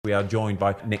We are joined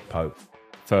by Nick Pope.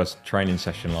 First training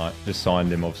session, like, just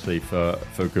signed him obviously for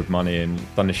good money and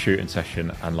done the shooting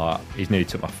session, and like he's nearly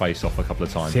took my face off a couple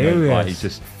of times. Serious? Like, he's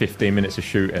just 15 minutes of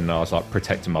shooting and I was like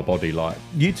protecting my body. Like,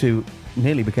 you two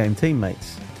nearly became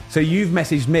teammates. So you've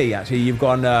messaged me, actually. You've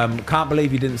gone, can't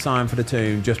believe you didn't sign for the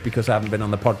Tomb just because I haven't been on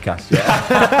the podcast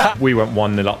yet. we went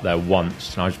 1-0 up there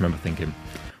once, and I just remember thinking,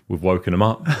 we've woken him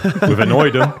up, we've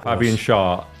annoyed him. Fabian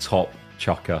Schär, top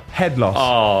chucker. Head loss.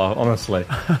 Oh, honestly.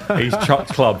 He's chucked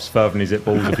clubs further than he's hit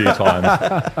balls a few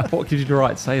times. What gives you the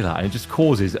right to say that? And it just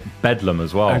causes bedlam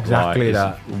as well. Exactly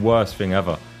that. It's the worst thing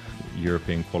ever.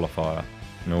 European qualifier,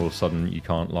 and all of a sudden you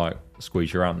can't, like,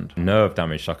 squeeze your hand. Nerve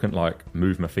damage, so I couldn't, like,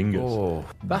 move my fingers. Oh,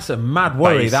 that's a mad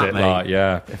worry, that, mate. Like,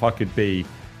 yeah, if I could be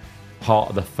part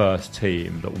of the first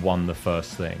team that won the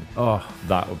first thing,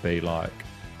 that would be, like,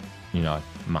 you know,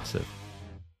 massive.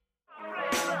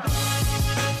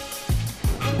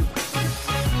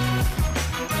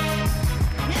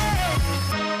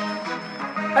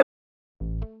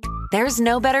 There's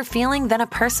no better feeling than a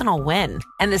personal win,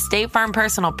 and the State Farm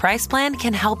Personal Price Plan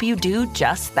can help you do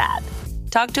just that.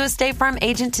 Talk to a State Farm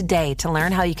agent today to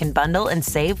learn how you can bundle and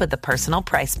save with the Personal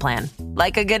Price Plan.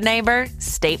 Like a good neighbor,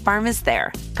 State Farm is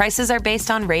there. Prices are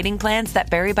based on rating plans that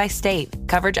vary by state.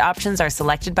 Coverage options are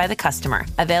selected by the customer.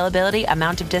 Availability,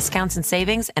 amount of discounts and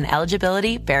savings, and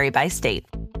eligibility vary by state.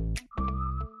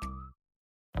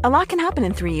 A lot can happen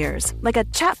in 3 years, like a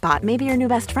chatbot may be your new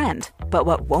best friend. But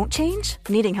what won't change?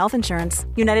 Needing health insurance.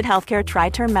 United Healthcare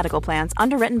Tri-Term Medical Plans,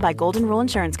 underwritten by Golden Rule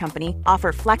Insurance Company,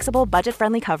 offer flexible,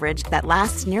 budget-friendly coverage that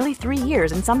lasts nearly 3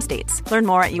 years in some states. Learn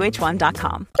more at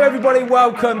uh1.com. Hello everybody,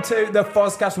 welcome to the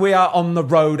Fozcast. We are on the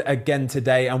road again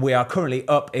today, and we are currently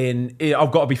up in,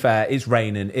 I've got to be fair, it's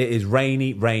raining. It is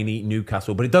rainy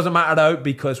Newcastle. But it doesn't matter though,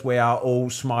 because we are all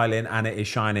smiling and it is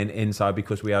shining inside,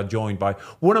 because we are joined by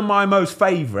one of my most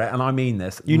favourite, and I mean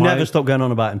this. You never stop going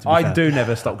on about him, to be fair. I do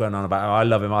never stop going on about him. I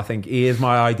love him. I think he is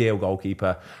my ideal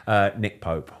goalkeeper, Nick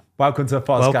Pope. Welcome to the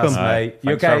podcast, mate.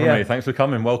 You Thanks okay? for having me. Thanks for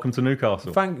coming. Welcome to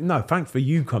Newcastle. Thanks for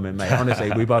you coming, mate.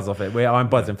 Honestly, we buzz off it. I'm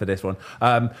buzzing for this one.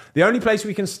 The only place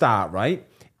we can start, right,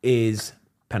 is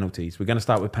penalties. We're going to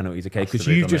start with penalties, okay? Because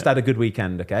you've just had a good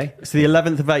weekend, okay? It's the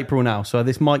 11th of April now, so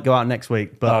this might go out next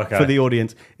week. But for the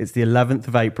audience, it's the 11th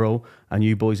of April, and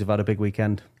you boys have had a big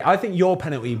weekend. I think your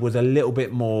penalty was a little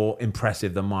bit more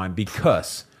impressive than mine,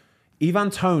 because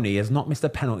Ivan Toney has not missed a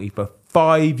penalty for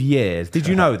 5 years. Did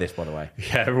you know this, by the way?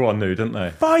 Yeah, everyone knew, didn't they?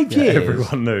 5 years?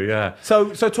 Everyone knew, yeah.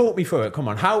 So talk me through it. Come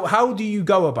on. How do you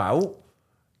go about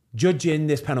judging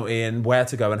this penalty and where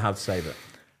to go and how to save it?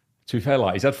 To be fair,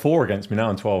 like, he's had 4 against me now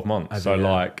in 12 months.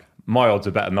 Like, my odds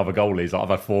are better than other goalies. Like, I've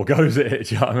had 4 goes at it,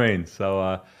 do you know what I mean?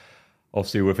 So,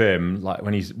 obviously with him, like,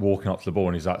 when he's walking up to the ball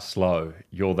and he's that slow,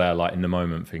 you're there, like, in the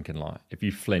moment thinking, like, if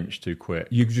you flinch too quick,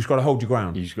 you just got to hold your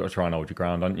ground. You just got to try and hold your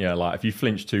ground. And yeah, like, if you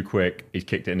flinch too quick, he's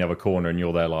kicked it in the other corner and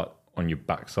you're there, like, on your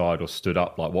backside or stood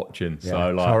up, like, watching. Yeah,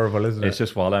 so, like, it's horrible, isn't it? It's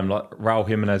just one of them. Like, Raul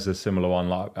Jimenez is a similar one.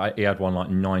 Like, he had one, like,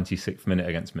 96th minute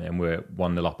against me and we're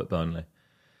 1-0 up at Burnley.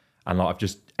 And, like, I've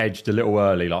just edged a little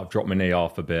early, like, I've dropped my knee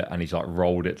half a bit and he's, like,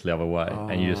 rolled it to the other way.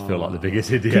 And you just feel like the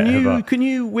biggest idiot ever. Can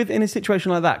you, within a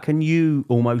situation like that, can you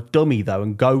almost dummy, though,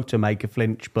 and go to make a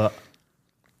flinch, but...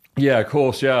 Yeah, of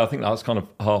course, yeah. I think that's kind of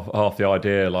half the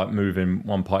idea, like, moving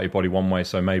one part of your body one way,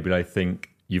 so maybe they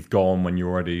think you've gone when you're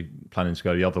already planning to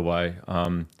go the other way.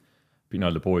 But, you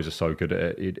know, the boys are so good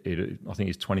at it. I think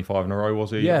he's 25 in a row, was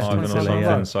he? Yes, or something.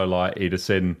 Yeah. So, like, he'd have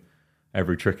seen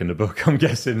every trick in the book, I'm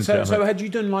guessing. So had you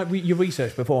done, like, your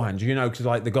research beforehand? Do you know, because,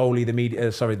 like, the goalie, the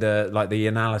media, the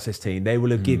analysis team, they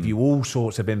will have give you all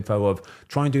sorts of info of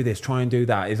try and do this, try and do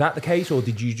that. Is that the case, or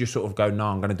did you just sort of go, no,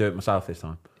 I'm going to do it myself this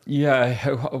time? Yeah,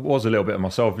 it was a little bit of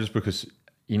myself, just because,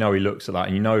 you know, he looks at that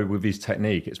and, you know, with his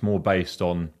technique, it's more based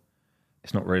on,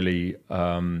 it's not really,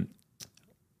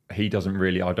 he doesn't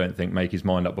really, I don't think, make his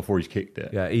mind up before he's kicked it.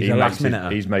 Yeah, he's a last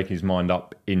minute. He's making his mind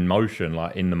up in motion,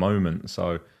 like, in the moment.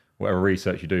 So whatever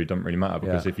research you do doesn't really matter,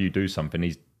 because if you do something,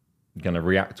 he's going to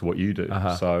react to what you do.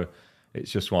 So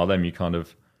it's just one of them, you kind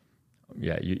of,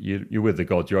 you're with the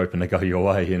gods, you're hoping to go your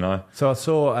way, you know. So I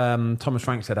saw Thomas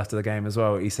Frank said after the game as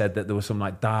well, he said that there was some,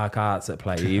 like, dark arts at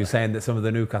play. He was saying that some of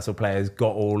the Newcastle players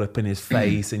got all up in his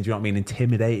face and, do you know what I mean,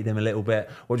 intimidated him a little bit.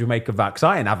 What do you make of that? Because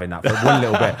I ain't having that for one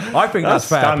little bit. I think that's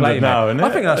fair play, now, mate. I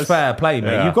think that's fair play,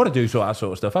 mate. Yeah. You've got to do that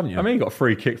sort of stuff, haven't you? I mean, you got a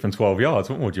free kick from 12 yards.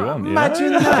 What more do you want?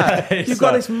 Imagine that. You've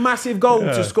got this massive goal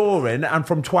to score in, and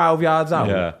from 12 yards out.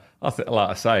 Yeah. I think, like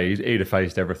I say, he'd have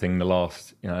faced everything the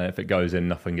last, you know, if it goes in,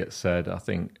 nothing gets said. I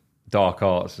think dark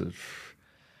arts,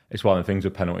 it's one of the things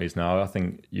with penalties now. I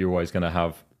think you're always going to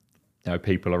have, you know,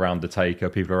 people around the taker,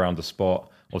 people around the spot.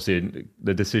 Obviously,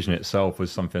 the decision itself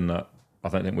was something that I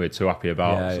don't think we're too happy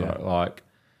about. Like,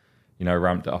 you know,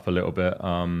 ramped it up a little bit.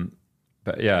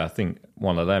 But yeah, I think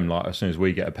one of them, like as soon as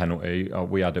we get a penalty,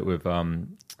 we had it with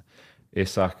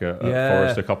Isak at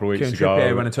Forest a couple of weeks ago.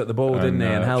 Trippier when he took the ball, didn't he,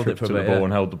 and held it for a bit.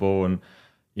 And held the ball, and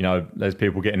you know, there's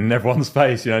people getting in everyone's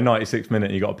face. You know, 96th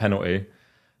minute, you got a penalty.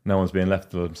 No one's being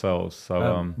left to themselves.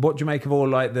 So, what do you make of all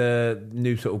like the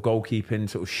new sort of goalkeeping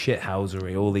sort of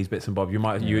shithousery, all these bits and bobs?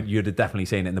 You'd have definitely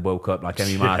seen it in the World Cup, like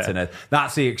Emi Martinez.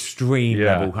 That's the extreme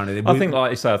level kind of thing. I think, like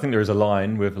you say, I think there is a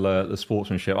line with the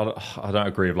sportsmanship. I don't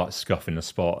agree with like scuffing the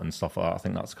spot and stuff like that. I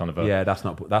think that's kind of that's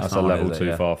not a level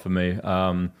too far for me.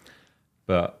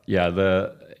 But yeah,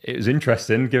 it was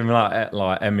interesting, given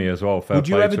like Emmy as well. Would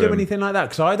you ever do anything like that?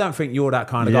 Because I don't think you're that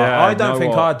kind of guy. I don't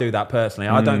think I'd do that personally.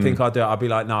 I don't think I'd do it. I'd be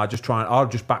like, no, I'll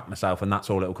just back myself, and that's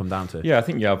all it'll come down to. Yeah, I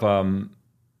think you have.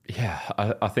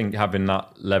 I think having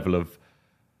that level of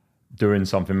doing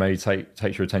something maybe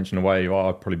takes your attention away.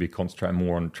 I'd probably be concentrating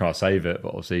more on trying to save it. But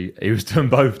obviously, he was doing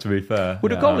both. To be fair,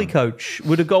 would a goalie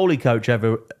coach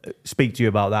ever speak to you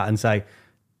about that and say,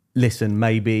 listen,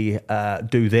 maybe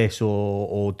do this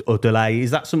or delay?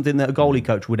 Is that something that a goalie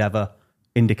coach would ever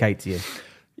indicate to you?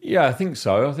 Yeah, I think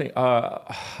so.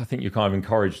 I think you're kind of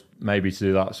encouraged maybe to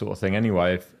do that sort of thing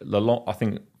anyway. I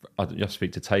think I don't just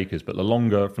speak to takers, but the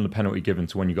longer from the penalty given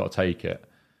to when you got to take it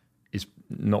is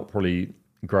not probably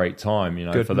great time. You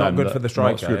know, for them, not good for the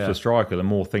striker. Not good for the striker. The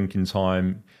more thinking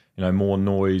time, you know, more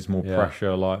noise, more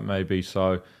pressure, like maybe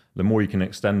so. The more you can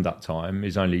extend that time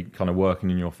is only kind of working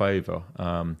in your favour.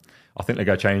 I think they're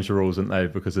going to change the rules, aren't they,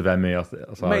 because of Emmy?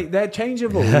 Mate, they're changing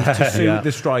rules to suit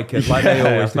the strikers, like they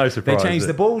always do. No surprise. They change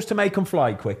the balls to make them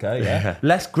fly quicker,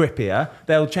 less grippier.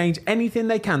 They'll change anything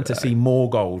they can to see more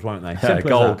goals, won't they?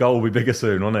 Goal will be bigger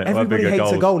soon, won't it? Everybody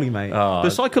hates a goalie, mate. But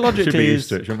psychologically, should be used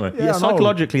to it, shouldn't we? Yeah,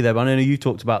 psychologically, though, I know you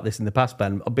talked about this in the past,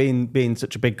 Ben, being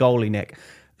such a big goalie, Nick.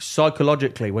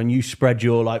 Psychologically, when you spread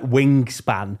your like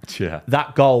wingspan,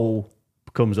 that goal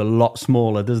becomes a lot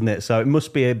smaller, doesn't it? So it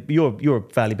must be you're a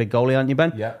fairly big goalie, aren't you,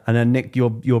 Ben? Yeah. And then Nick,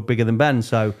 you're bigger than Ben,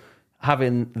 so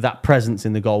having that presence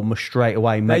in the goal must straight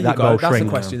away make that goal shrink. That's the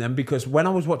question then, because when I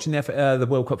was watching the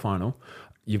World Cup final,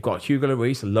 you've got Hugo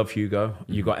Lloris, I love Hugo.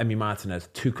 You've got Emi Martinez,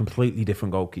 two completely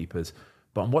different goalkeepers.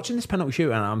 But I'm watching this penalty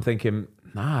shoot and I'm thinking,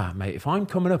 nah, mate, if I'm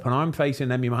coming up and I'm facing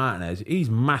Emi Martinez, he's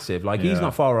massive. Like, he's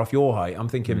not far off your height. I'm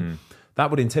thinking, that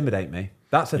would intimidate me.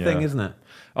 That's the thing, isn't it?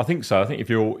 I think so. I think if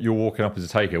you're walking up as a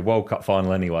taker, World Cup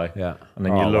final anyway, and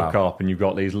then you look up and you've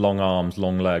got these long arms,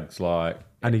 long legs, like,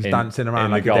 and he's dancing around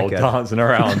in like the goal, a dickhead. dancing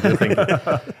around. You're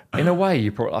thinking, in a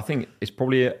way, I think it's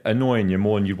probably annoying you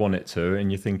more than you'd want it to,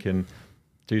 and you're thinking,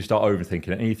 do you start overthinking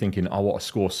it? And you're thinking, I want to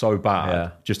score so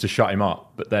bad just to shut him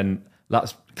up, but then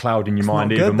that's clouding your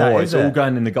mind even more. It's all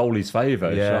going in the goalie's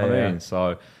favour. You know what I mean?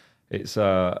 So it's.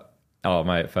 Oh,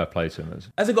 mate, fair play to him.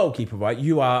 As a goalkeeper, right,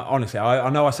 you are, honestly, I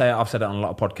know I've said it on a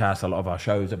lot of podcasts, a lot of our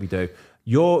shows that we do.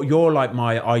 You're like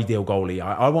my ideal goalie.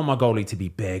 I want my goalie to be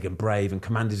big and brave and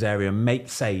command his area and make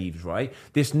saves, right?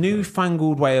 This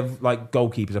newfangled way of like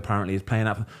goalkeepers apparently is playing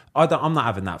up. I'm not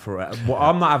having that for it.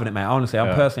 I'm not having it, mate. Honestly,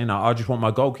 I'm personally not. I just want my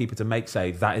goalkeeper to make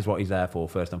saves. That is what he's there for,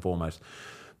 first and foremost.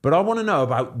 But I want to know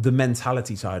about the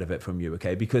mentality side of it from you,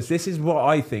 okay? Because this is what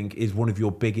I think is one of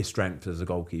your biggest strengths as a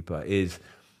goalkeeper is...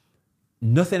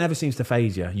 Nothing ever seems to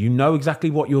faze you. You know exactly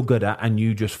what you're good at and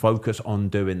you just focus on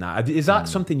doing that. Is that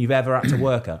something you've ever had to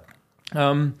work at?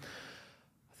 I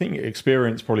think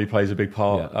experience probably plays a big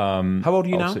part. How old are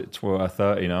you now?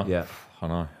 30 now. Yeah. I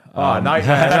know. Nice.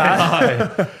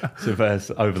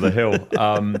 So over the hill.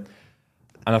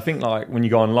 And I think like when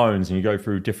you go on loans and you go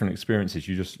through different experiences,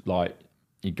 you just like,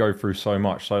 you go through so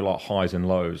much, so like highs and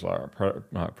lows,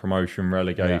 like promotion,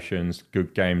 relegations,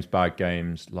 good games, bad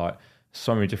games, like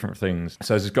so many different things.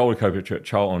 So there's this goalie coach at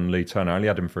Charlton, Lee Turner. I only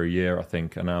had him for a year, I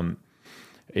think. And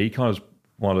he kind of was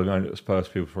one of the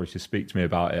first people probably to speak to me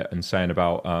about it and saying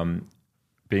about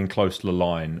being close to the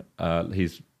line.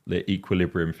 He's the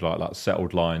equilibrium, if you like, that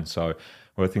settled line. So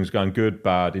where things are going good,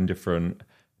 bad, indifferent,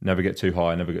 never get too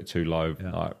high, never get too low.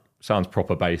 Like, sounds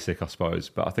proper basic, I suppose.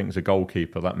 But I think as a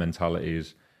goalkeeper, that mentality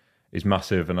is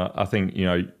massive. And I think, you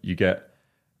know, you get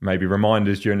maybe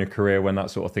reminders during your career when that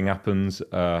sort of thing happens.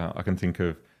 I can think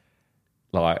of,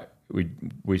 like,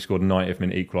 we scored a 90th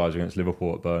minute equaliser against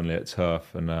Liverpool at Burnley at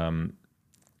Turf, and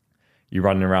you're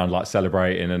running around like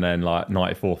celebrating, and then like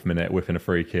 94th minute whipping a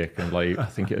free kick, and like I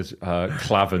think it was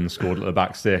Clavan scored at the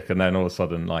back stick, and then all of a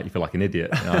sudden like you feel like an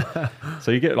idiot. You know?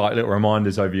 So you get like little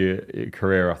reminders over your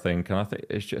career, I think, and I think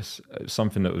it's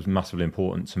something that was massively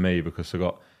important to me because I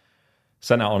got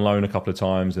sent out on loan a couple of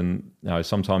times, and you know,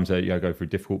 sometimes you go through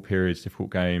difficult periods, difficult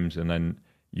games, and then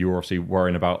you're obviously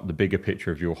worrying about the bigger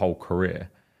picture of your whole career.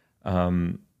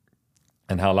 And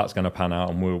how that's going to pan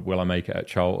out, and will I make it at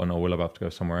Charlton, or will I have to go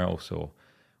somewhere else, or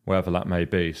wherever that may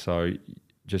be. So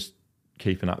just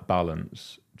keeping that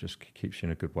balance just keeps you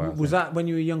in a good way. Was that when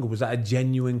you were younger? Was that a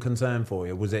genuine concern for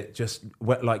you? Was it just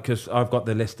like, because I've got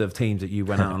the list of teams that you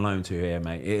went out on loan to here,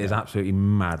 mate. It is absolutely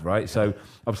mad, right? So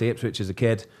obviously Ipswich as a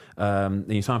kid, then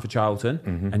you signed for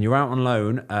Charlton, and you're out on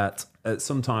loan at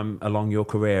some time along your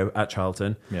career at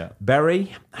Charlton. Yeah.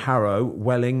 Bury, Harrow,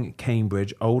 Welling,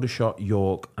 Cambridge, Aldershot,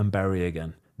 York, and Bury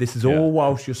again. This is all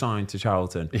whilst you're signed to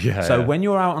Charlton. So when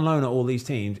you're out on loan at all these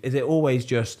teams, is it always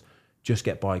just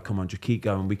get by, come on, just keep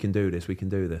going, we can do this?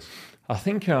 I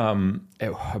think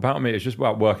about me, it's just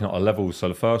about working at a level. So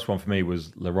the first one for me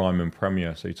was the Ryman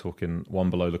Premier, so you're talking one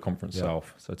below the Conference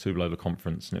South, so two below the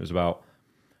Conference, and it was about,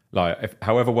 like,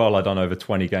 however well I'd done over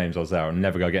 20 games I was there, and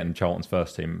never go get in Charlton's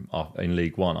first team in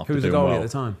League One after doing well. Who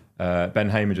was the goalie at the time? Ben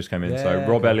Hamer just came in. So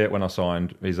Rob Elliott, when I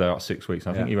signed, he's there about 6 weeks,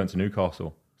 and I think he went to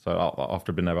Newcastle. So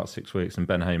after I'd been there about 6 weeks, and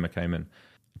Ben Hamer came in.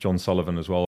 John Sullivan as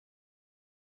well.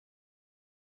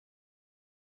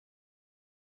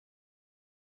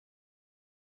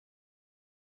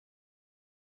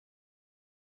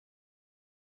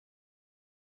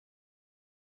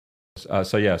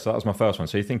 So that was my first one.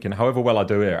 So you're thinking, however well I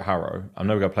do here at Harrow, I'm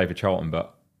never going to play for Charlton,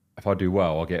 but if I do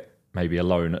well, I'll get maybe a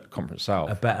loan at Conference South.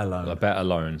 A better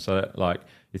loan. So like,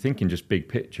 you're thinking just big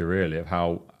picture really of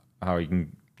how you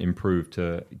can improve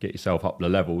to get yourself up the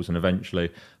levels, and eventually.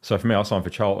 So for me, I signed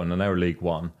for Charlton and they were League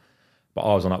One, but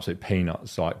I was on absolute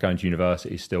peanuts, like going to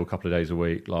university still a couple of days a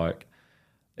week. Like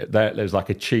there's like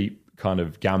a cheap kind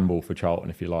of gamble for Charlton,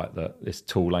 if you like, that this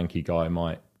tall, lanky guy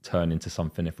might turn into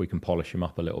something if we can polish him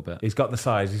up a little bit. He's got the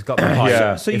size, he's got the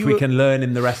height. So if we can learn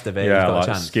him the rest of it, he's got like a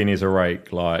chance. Skinny as a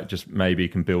rake, like just maybe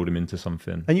can build him into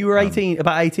something. And you were about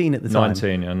 18 at the time?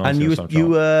 19, yeah. 19 and you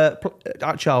were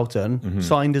at Charlton,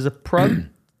 signed as a pro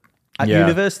at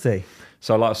university?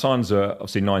 So like signs are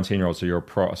obviously 19-year-olds, so you're a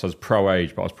pro. So I was pro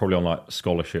age, but I was probably on like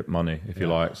scholarship money, if you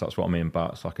like. So that's what I mean.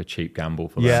 But it's like a cheap gamble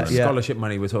for them. Scholarship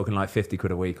money, we're talking like 50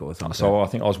 quid a week or something. So I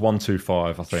think I was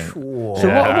 125. I think. Whoa. So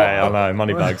I know,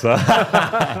 money bags.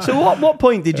 So what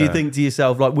point did you think to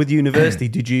yourself, like with university,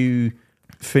 did you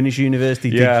finish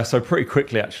university? So pretty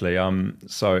quickly actually.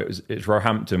 So it's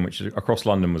Roehampton, which is across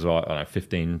London, was like, I don't know,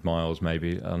 15 miles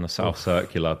maybe on the South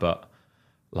Circular, but.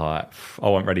 Like, I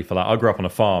wasn't ready for that. I grew up on a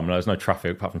farm and there was no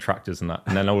traffic apart from tractors and that.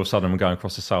 And then all of a sudden I'm going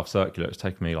across the South Circular. It's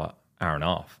taken me like an hour and a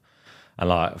half. And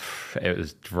like, it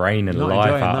was draining the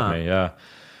life out of me. Yeah.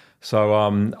 So I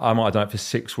might have done it for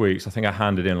 6 weeks. I think I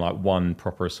handed in like one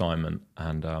proper assignment,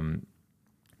 and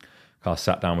I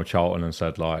sat down with Charlton and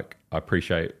said, like, I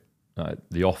appreciate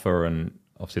the offer, and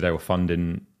obviously they were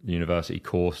funding the university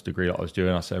course degree that I was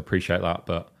doing. I said, I appreciate that,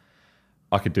 but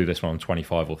I could do this when I'm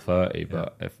 25 or 30,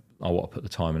 but if I want to put the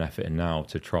time and effort in now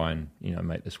to try and,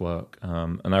 make this work.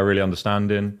 And they're really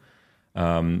understanding.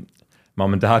 Mum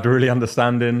and Dad are really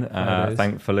understanding,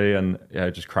 thankfully, and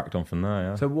just cracked on from there.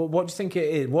 Yeah. So what do you think it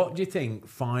is? What do you think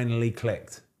finally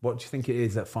clicked? What do you think it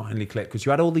is that finally clicked? Because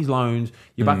you had all these loans,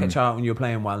 you're back at Charlton, you're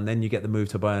playing well, and then you get the move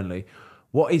to Burnley.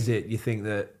 What is it you think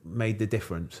that made the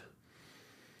difference?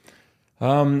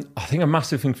 I think a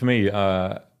massive thing for me...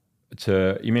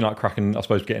 you mean like cracking, I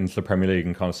suppose, getting into the Premier League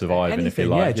and kind of surviving, anything, if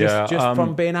you like. Just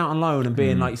from being out on loan and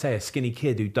being, like you say, a skinny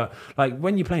kid who don't... Like,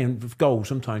 when you're playing goals,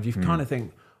 sometimes you kind of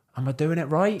think, am I doing it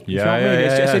right? You know what I mean?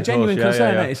 It's a genuine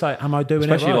concern. Yeah. It's like, am I doing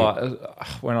Especially it right? Especially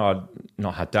like, when I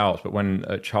not had doubts, but when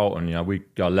at Charlton, we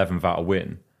got 11th without a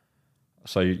win.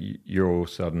 So you're all of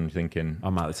a sudden thinking...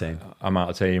 I'm out of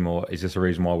the team, or is this a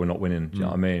reason why we're not winning? Do you know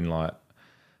what I mean? Like...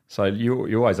 So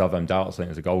you always have them doubts, I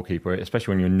think, as a goalkeeper,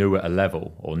 especially when you're new at a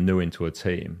level or new into a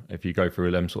team. If you go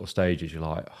through them sort of stages, you're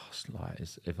like,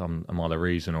 am I the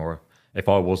reason? Or if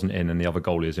I wasn't in and the other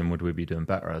goalie is in, would we be doing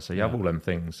better? So you have all them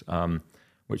things,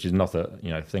 which is another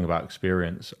thing about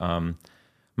experience.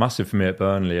 Massive for me at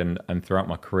Burnley and throughout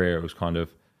my career, it was kind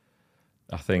of,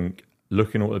 I think,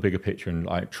 looking at the bigger picture and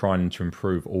like trying to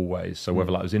improve always. So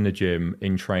whether that was in the gym,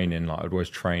 in training, like I'd always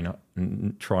train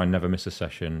and try and never miss a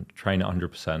session, train at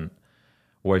 100%,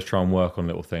 always try and work on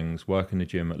little things, work in the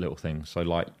gym at little things. So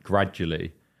like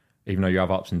gradually, even though you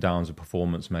have ups and downs of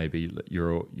performance, maybe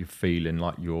you're feeling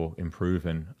like you're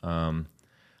improving. I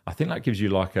think that gives you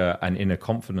like an inner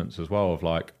confidence as well of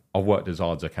like, I've worked as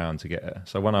hard as I can to get it.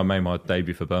 So when I made my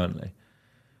debut for Burnley,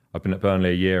 I've been at Burnley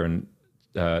a year, and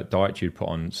Daichi would put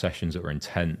on sessions that were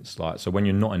intense. Like, so when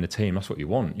you're not in the team, that's what you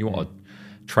want. You want to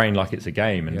train like it's a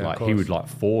game, and like he would like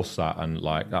force that, and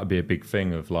like that'd be a big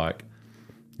thing of like,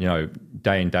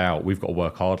 day in, day out, we've got to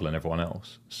work harder than everyone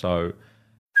else. So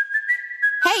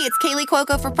Hey, it's Kaylee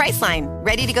Cuoco for Priceline.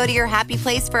 Ready to go to your happy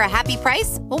place for a happy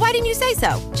price? Well, why didn't you say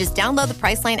so? Just download the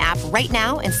Priceline app right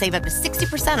now and save up to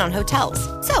 60% on hotels.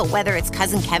 So whether it's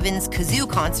Cousin Kevin's Kazoo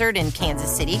Concert in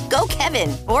Kansas City, go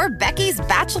Kevin, or Becky's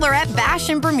Bachelorette Bash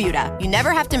in Bermuda, you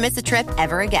never have to miss a trip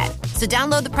ever again. So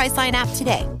download the Priceline app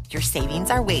today. Your savings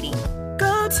are waiting.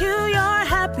 Go to your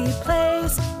happy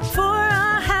place for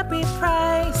a happy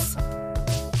price.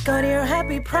 Go to your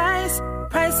happy price,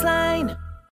 Priceline.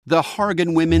 The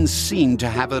Hargan women seemed to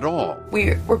have it all.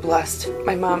 We're blessed.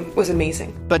 My mom was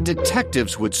amazing. But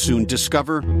detectives would soon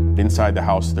discover... inside the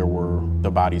house, there were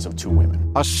the bodies of 2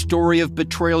 women. A story of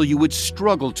betrayal you would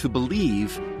struggle to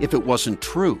believe if it wasn't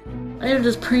true. I am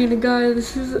just praying to God,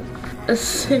 this is a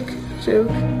sick joke.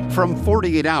 From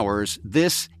 48 Hours,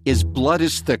 this is Blood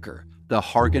is Thicker, the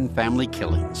Hargan family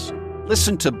killings.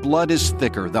 Listen to Blood is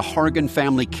Thicker, the Hargan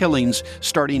family killings,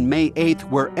 starting May 8th,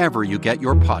 wherever you get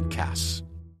your podcasts.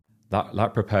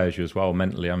 That prepares you as well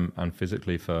mentally and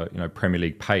physically for Premier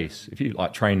League pace. If you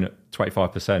train at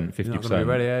 25%, 50%,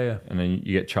 ready, yeah. and then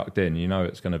you get chucked in,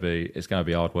 it's going to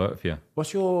be hard work for you.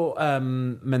 What's your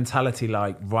mentality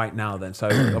like right now then? So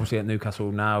obviously at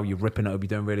Newcastle now, you're ripping it up, you're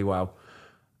doing really well.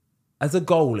 As a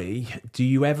goalie, do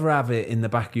you ever have it in the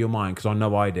back of your mind? Because I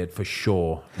know I did for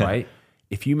sure, right?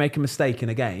 If you make a mistake in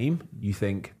a game, you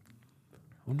think,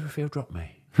 I wonder if he'll drop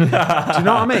me. Do you know what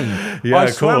I mean? Yeah, I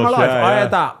swear on my life, yeah, I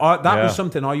had that. That was Yeah.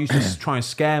 something I used to try and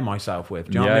scare myself with.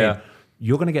 Do you know what I mean?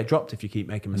 You're going to get dropped if you keep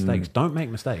making mistakes. Don't make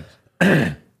mistakes.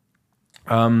 I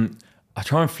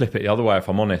try and flip it the other way. If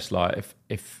I'm honest, like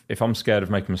if I'm scared of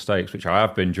making mistakes, which I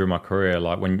have been during my career,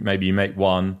 like when maybe you make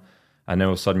one, and then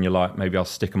all of a sudden you're like, maybe I'll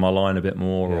stick in my line a bit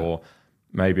more, or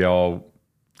maybe I'll,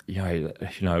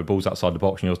 the ball's outside the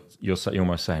box, and you're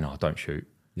almost saying, "Oh, don't shoot."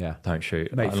 Yeah, don't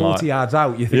shoot. Mate, 40 yards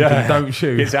out, you're thinking, don't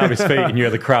shoot. Gets out of his feet and you're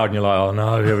the crowd and you're like, oh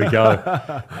no, here we go.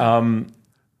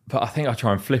 But I think I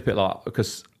try and flip it,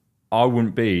 because I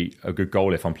wouldn't be a good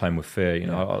goalie if I'm playing with fear.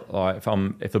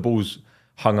 If the ball's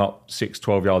hung up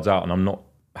 12 yards out and I'm not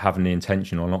having the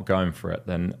intention or not going for it,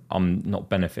 then I'm not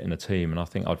benefiting the team. And I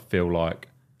think I'd feel like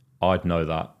I'd know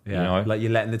that. Like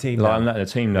you're letting the team down. I'm letting the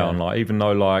team down. Even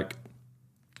though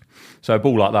so a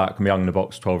ball like that can be hung in the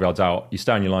box 12 yards out. You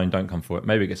stay on your line, don't come for it.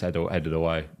 Maybe it gets headed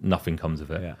away. Nothing comes of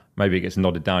it. Yeah. Maybe it gets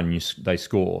nodded down and they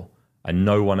score and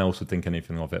no one else would think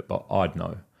anything of it, but I'd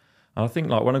know. And I think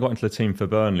when I got into the team for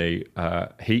Burnley,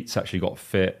 Heats actually got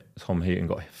fit. Tom Heaton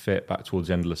got fit back towards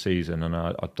the end of the season, and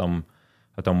I'd done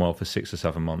well for 6 or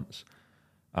 7 months.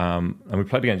 And we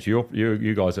played against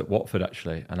you guys at Watford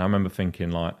actually, and I remember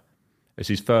thinking it's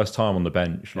his first time on the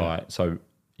bench, so.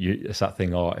 It's that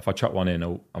thing, if I chuck one in,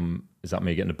 is that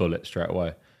me getting a bullet straight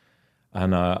away?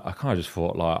 And I kind of just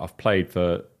thought, I've played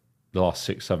for the last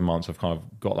 6-7 months. I've kind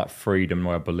of got that freedom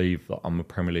where I believe that I'm a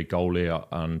Premier League goalie.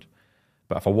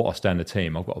 But if I want to stay in the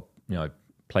team, I've got to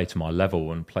play to my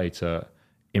level and play to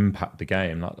impact the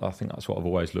game. I think that's what I've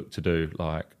always looked to do.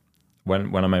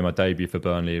 When I made my debut for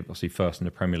Burnley, obviously first in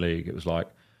the Premier League, it was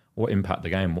what impact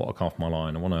the game? What I come off my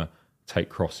line? I want to take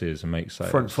crosses and make saves.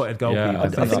 Front-footed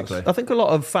goalkeeper. I think a lot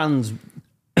of fans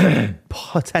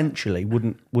potentially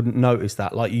wouldn't notice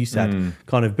that. Like you said,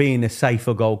 kind of being a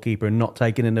safer goalkeeper and not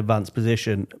taking an advanced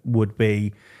position would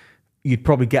be, you'd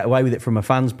probably get away with it from a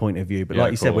fan's point of view. But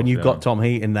like you said, when you've got Tom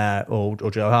Heaton there or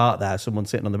Joe Hart there, someone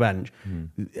sitting on the bench,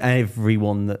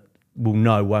 everyone that will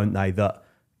know, won't they, that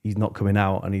he's not coming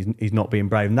out and he's not being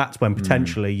brave. And that's when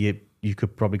potentially you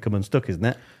could probably come unstuck, isn't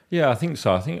it? Yeah, I think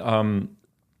so. I think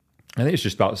it's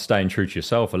just about staying true to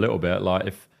yourself a little bit.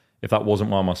 If that wasn't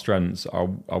one of my strengths, I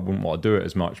wouldn't want to do it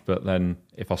as much. But then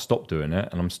if I stop doing it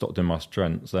and I'm stopped doing my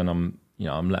strengths, then I'm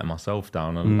letting myself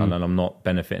down and then I'm not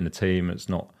benefiting the team. It's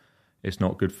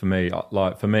not good for me.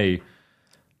 For me,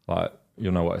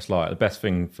 you'll know what it's like. The best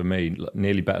thing for me,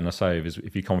 nearly better than a save, is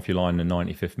if you come off your line in the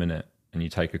 95th minute and you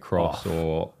take a cross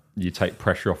or you take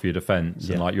pressure off your defence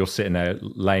and you're sitting there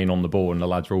laying on the ball and the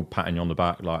lads are all patting you on the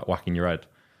back, whacking your head.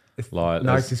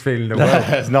 Nicest feeling in the world.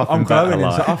 There's nothing I'm glowing.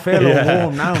 I feel all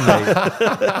warm now,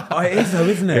 mate. It is though,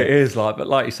 isn't it? It is, but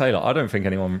like you say, I don't think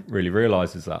anyone really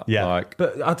realises that. Yeah.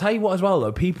 But I'll tell you what as well,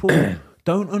 though. People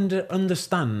don't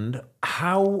understand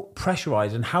how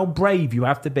pressurised and how brave you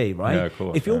have to be, right? Yeah, of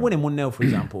course, if you're winning 1-0, for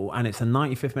example, and it's the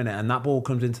 95th minute and that ball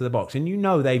comes into the box and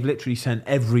they've literally sent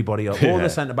everybody up, all the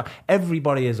centre-back,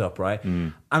 everybody is up, right?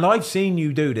 And I've seen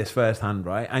you do this firsthand,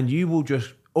 right? And you will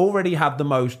just already have the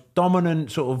most dominant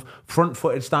sort of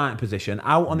front-footed starting position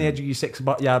out on the edge of your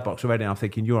 6-yard box already. And I'm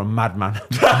thinking, you're a madman.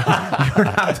 You're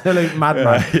an absolute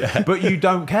madman. Yeah. But you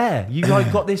don't care. You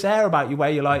got this air about you where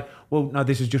you're like, well, no,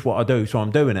 this is just what I do, so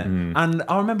I'm doing it. And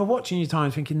I remember watching you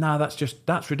times thinking, no,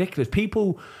 that's ridiculous.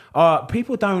 People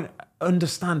don't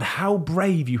understand how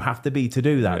brave you have to be to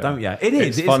do that, don't you? It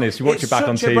is. It's funny. So you watch it back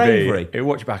on TV. Bravery. You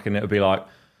watch it back and it'll be like,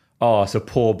 oh, it's a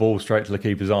poor ball straight to the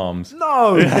keeper's arms.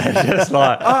 No. Just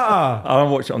like, I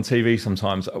watch it on TV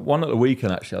sometimes. One at the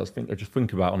weekend, actually, I just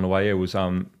think about on the way here was,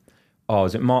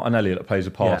 is it Martinelli that plays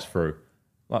a pass through?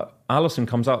 Like, Alisson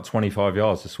comes out 25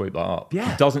 yards to sweep that up.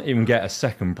 Yeah. He doesn't even get a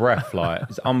second breath. Like,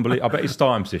 it's unbelievable. I bet his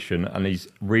starting position and he's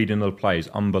reading the plays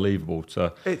unbelievable.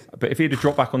 But if he'd have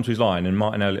dropped back onto his line and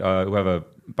Martinelli, whoever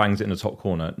bangs it in the top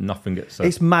corner, nothing gets.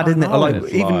 It's mad, isn't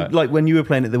it? Like when you were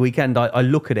playing at the weekend, I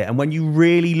look at it, and when you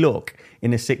really look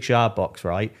in a 6-yard box,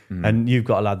 right, and you've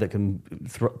got a lad that can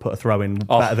put a throw in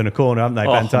better than a corner, haven't they?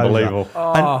 Unbelievable.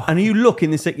 And you look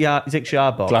in the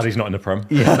 6-yard box. Glad he's not in the Prem.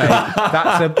 Yeah, mate,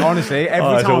 that's honestly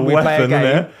every time we play a game.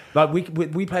 Isn't it? Like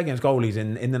we play against goalies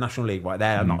in the National League, right?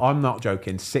 I'm not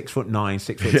joking. 6'9",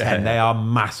 6'10". They are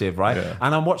massive, right? Yeah.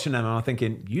 And I'm watching them and I'm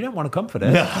thinking, you don't want to come for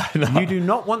this. No. You do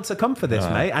not want to come for this,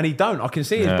 mate. And he don't. I can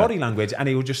see his body language, and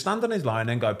he will just stand on his line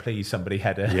and go, "Please, somebody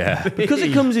head it." Yeah, because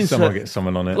it comes in. Someone gets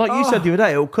someone on it. Like you said the other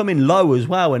day, it'll come in low as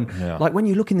well. And like when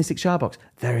you look in the 6-yard box,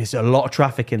 there is a lot of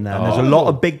traffic in there. And there's a lot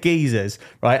of big geezers,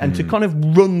 right? And to kind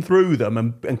of run through them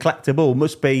and collect a ball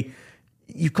must be.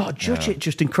 You've got to judge it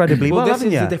just incredibly well, haven't you?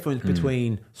 This is the difference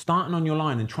between starting on your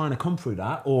line and trying to come through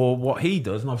that, or what he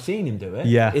does, and I've seen him do it,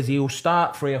 is he'll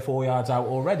start 3 or 4 yards out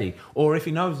already. Or if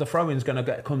he knows the throw-in's going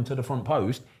to come to the front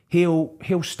post,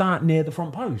 he'll start near the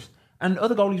front post. And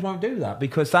other goalies won't do that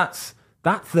because that's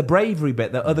the bravery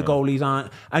bit that other goalies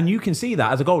aren't. And you can see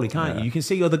that as a goalie, can't you? You can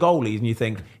see other goalies and you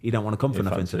think, you don't want to come for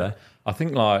nothing today. I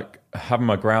think like having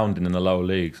my grounding in the lower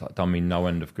leagues done me no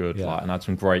end of good. Like, and I had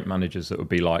some great managers that would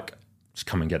be like, just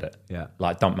come and get it. Yeah.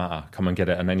 Like, don't matter. Come and get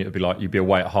it. And then it'd be like, you'd be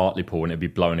away at Hartlepool and it'd be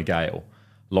blowing a gale.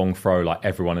 Long throw, like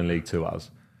everyone in League Two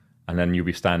has. And then you'll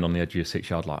be standing on the edge of your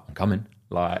 6-yard, like, I'm coming.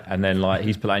 Like, and then like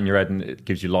he's put that in your head and it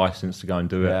gives you license to go and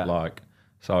do it. Like,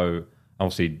 so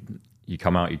obviously you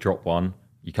come out, you drop one,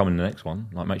 you come in the next one.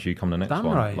 Like, make sure you come in the next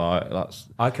one. Right. Like, that's.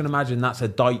 I can imagine that's a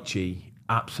Daichi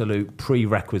absolute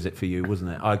prerequisite for you,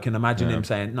 wasn't it? I can imagine him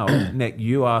saying, no, Nick,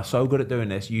 you are so good at doing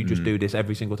this, you just do this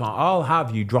every single time. I'll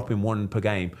have you dropping one per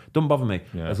game. Don't bother me.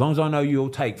 As long as I know you'll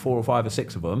take 4 or 5 or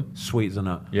 6 of them, sweet as a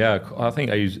nut. Yeah, I think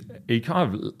he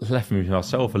kind of left me with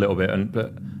myself a little bit,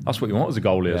 but that's what you want as a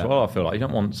goalie as well, I feel like. You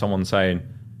don't want someone saying,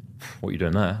 what are you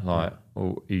doing there? Like,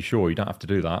 oh, are you sure you don't have to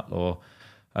do that? Or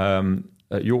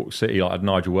at York City, like, I had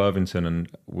Nigel Worthington, and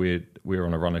we were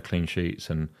on a run of clean sheets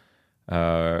and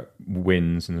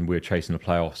wins, and we were chasing the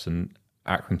playoffs, and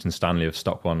Accrington Stanley have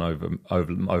stuck one over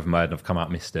my head, and I've come out,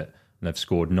 missed it, and they've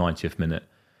scored 90th minute.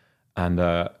 And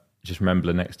just remember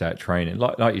the next day at training,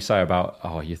 like you say about,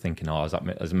 you're thinking, is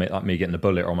that me getting the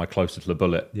bullet, or am I closer to the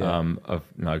bullet of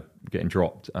getting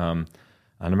dropped? And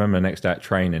I remember the next day at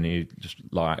training, he just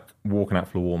like walking out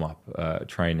for the warm up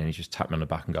training, he just tapped me on the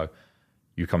back and go,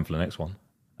 "You come for the next one."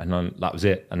 And then that was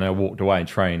it. And then I walked away and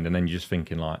trained, and then you're just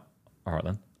thinking like, all right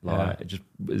then. Like, just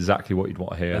exactly what you'd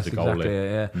want to hear as a goalie.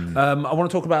 Exactly it, I want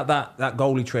to talk about that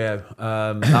goalie trio,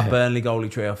 that Burnley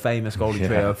goalie trio, famous goalie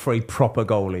trio, 3 proper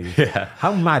goalies. Yeah.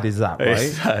 How mad is that,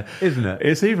 right? Isn't it?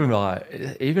 It's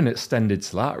even extended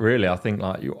to that, really. I think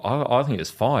I think it's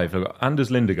 5.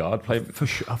 Anders Lindegaard played for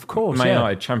sure, of course, Man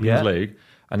United Champions League,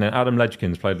 and then Adam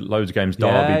Ledgkins played loads of games,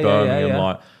 Derby, Birmingham,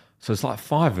 like. So it's like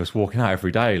 5 of us walking out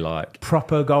every day, like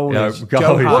proper goalies.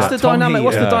 What's the dynamic?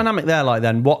 What's the dynamic there like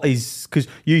then? What is, because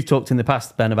you've talked in the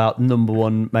past, Ben, about number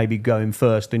one maybe going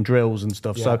first in drills and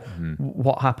stuff. So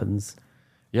what happens?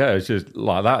 Yeah, it's just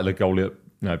like that. The goalie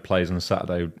plays on a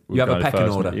Saturday. You have a pecking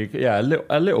order.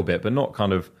 A little bit, but not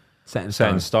kind of set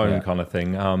in stone kind of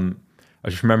thing. I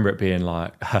just remember it being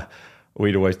like.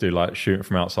 We'd always do like shooting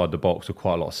from outside the box or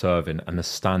quite a lot of serving, and the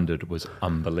standard was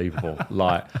unbelievable.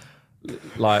 Like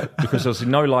because there's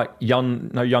no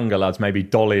younger lads maybe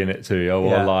dollying it to you,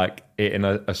 or like hitting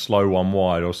a slow one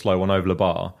wide or slow one over the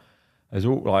bar. There's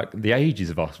all like the ages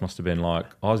of us must have been like,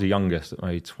 I was the youngest at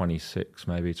maybe 26,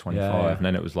 maybe 25, and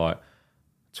then it was like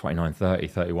 29, 30,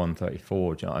 31,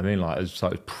 34. Do you know what I mean? Like it was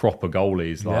like proper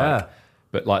goalies. Like,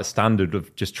 but like standard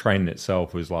of just training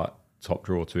itself was like top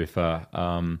draw, to be fair.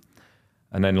 And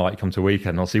then like you come to a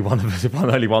weekend, I'll see one of us, one of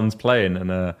the only ones playing,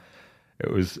 and it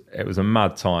was a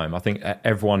mad time. I think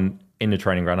everyone in the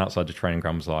training ground, outside the training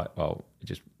ground, was like, "Well,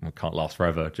 it can't last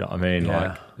forever." Do you know what I mean?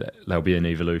 Like there'll be an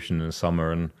evolution in the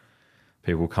summer, and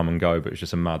people will come and go, but it's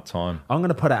just a mad time. I'm going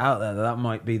to put it out there that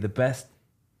might be the best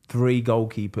 3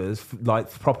 goalkeepers,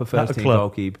 like proper first team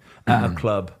goalkeeper at a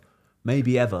club,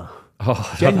 maybe ever.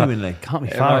 Genuinely, can't be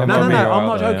far. No. I'm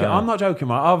not joking. I'm not joking.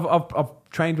 Right? I've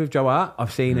trained with Joe Hart.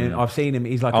 I've seen him.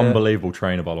 He's like unbelievable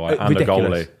trainer, by the way, and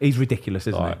ridiculous. a goalie. He's ridiculous,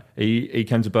 isn't he? He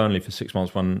came to Burnley for 6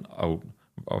 months when I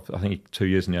think 2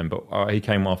 years in the end, but he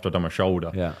came after I'd done my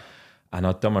shoulder. Yeah. And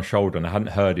I'd done my shoulder and I hadn't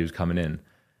heard he was coming in.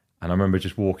 And I remember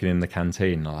just walking in the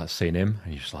canteen and I seen him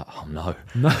and you're just like, oh no.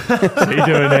 What's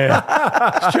he doing here?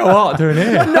 What's Joe Hart doing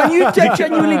here? No, you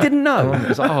genuinely didn't know.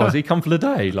 It's like, has he come for the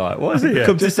day? Like, what is he?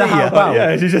 Come to see you.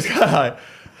 Yeah, he just like,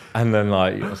 and then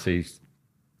like, obviously,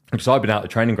 because I've been out the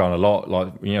training ground a lot,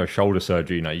 like, shoulder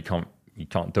surgery, you can't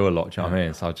do a lot, do you know what I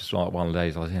mean? So I just like one of the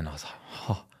days I was in, I was like,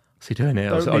 oh, what's he doing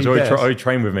here? I was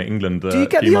trained with me in England Do you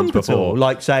get a few the months before.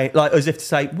 Like as if to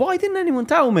say, why didn't anyone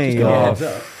tell me? I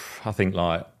think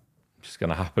like, just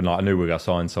going to happen. Like I knew we were going to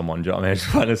sign someone. Do you know what I mean? I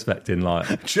just wasn't expecting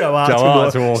like Joe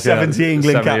Hart to walk 70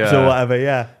 England caps or whatever.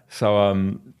 Yeah. So I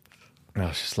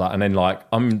was just like, and then like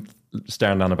I'm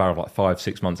staring down the barrel of like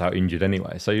 5-6 months out injured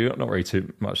anyway. So you're not really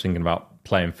too much thinking about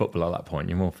playing football at that point.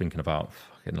 You're more thinking about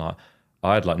fucking like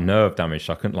I had like nerve damage,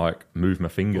 so I couldn't like move my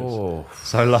fingers. Oh.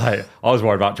 So like I was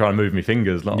worried about trying to move my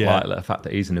fingers, not like the fact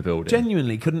that he's in the building.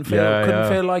 Genuinely couldn't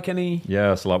feel like any.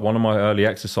 Yeah. So like one of my early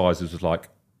exercises was like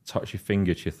touch your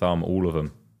finger to your thumb, all of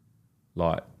them.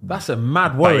 Like that's a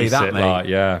mad worry, that mate. Like,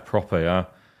 yeah, proper, yeah.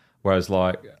 Whereas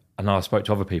like, and I spoke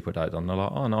to other people that had done. They're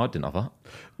like, oh no, I didn't have that.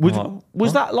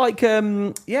 Was that like,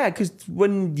 because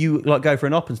when you like go for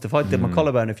an op and stuff, I did my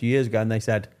collarbone a few years ago, and they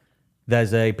said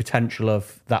there's a potential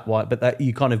of that white, but that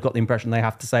you kind of got the impression they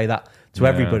have to say that to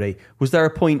everybody. Was there a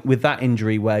point with that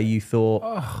injury where you thought,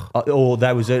 or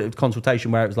there was a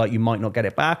consultation where it was like you might not get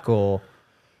it back, or?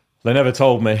 They never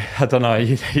told me. I don't know.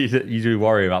 You do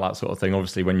worry about that sort of thing.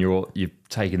 Obviously, when you've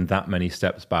taken that many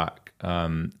steps back,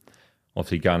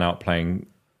 obviously going out playing,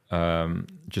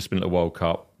 just been at the World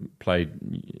Cup, played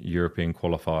European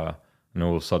qualifier, and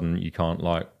all of a sudden you can't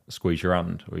like squeeze your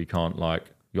hand, or you can't like,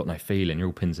 you got no feeling. You're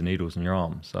all pins and needles in your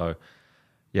arm. So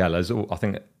yeah, I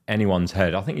think anyone's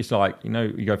head. I think it's like,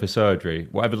 you go for surgery,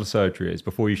 whatever the surgery is,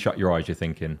 before you shut your eyes, you're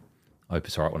thinking, I hope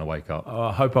it's all right when I wake up. Oh,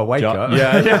 I hope I wake up.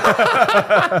 Yeah.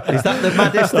 Is that the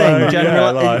maddest thing?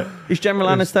 Is general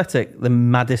anaesthetic the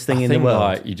maddest thing in the world?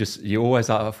 Like, you always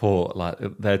have a thought, like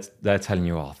they're telling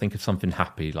you, think of something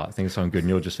happy, like think of something good, and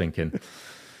you're just thinking,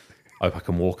 I hope I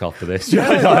can walk after this.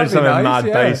 Something nice,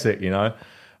 basic,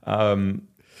 And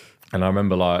I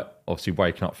remember like obviously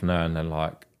waking up from there and then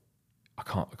like I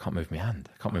can't move my hand,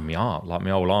 I can't move my arm. Like my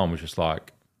whole arm was just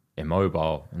like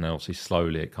immobile, and then obviously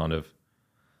slowly it kind of,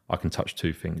 I can touch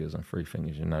 2 fingers and 3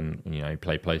 fingers, and then you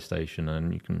play PlayStation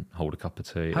and you can hold a cup of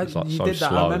tea. It's like so did that.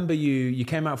 slow. I remember you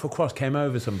came out for a cross, came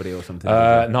over somebody or something.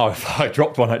 No, I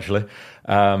dropped one actually.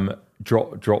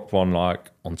 Dropped one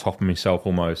like on top of myself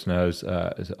almost. And there's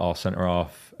our centre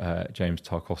half, James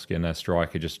Tarkowski, and their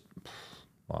striker just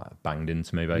like banged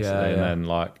into me basically, and then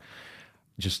like.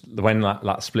 Just when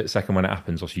that split second when it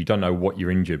happens, also you don't know what you're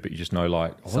injured, but you just know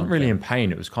like I wasn't really in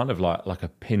pain. It was kind of like a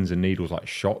pins and needles like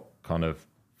shock kind of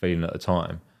feeling at the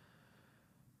time.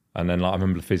 And then like I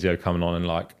remember the physio coming on and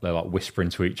like they're like whispering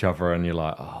to each other, and you're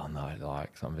like, oh no, like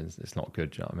it's not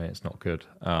good. Do you know what I mean? It's not good.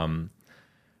 And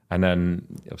then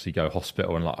obviously you go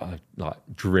hospital and like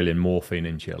drilling morphine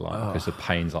into you, like because the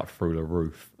pain's like through the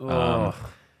roof.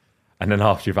 And then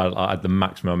after you've had the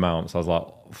maximum amounts, I was like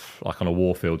on a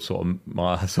warfield sort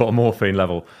of morphine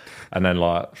level, and then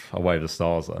like away the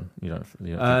stars. Then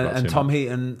and Tom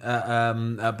Heaton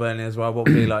at Burnley as well. What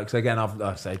would be like? So again,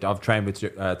 I've trained with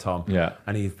Tom,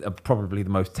 and he's probably the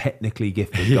most technically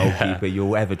gifted goalkeeper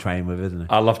you'll ever train with, isn't he?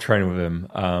 I love training with him.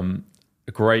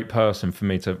 A great person for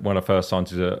me to when I first signed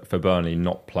for Burnley,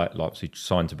 not play. Like obviously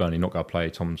signed to Burnley, not go play.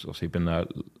 Tom's obviously been there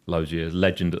loads of years,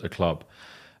 legend at the club.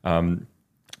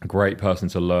 A great person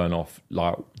to learn off,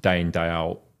 like day in, day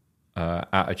out,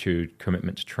 attitude,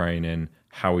 commitment to training,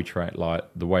 how he trained, like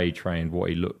the way he trained, what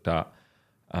he looked at,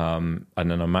 and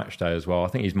then on match day as well. I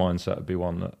think his mindset would be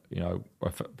one that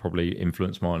probably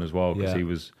influenced mine as well, because he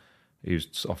was. I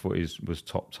thought he was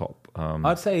top.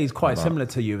 I'd say he's quite similar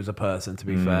to you as a person, to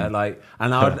be fair. Like,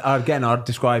 and I'd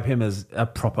describe him as a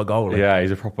proper goalie. Yeah, he's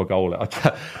a proper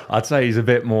goalie. I'd say he's a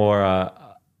bit more.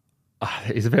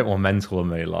 He's a bit more mental than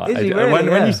me. Like,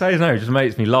 when you say his name, it just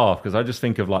makes me laugh because I just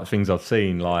think of like things I've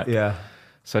seen. Like,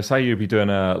 so say you'd be doing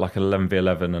like an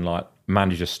 11v11 and like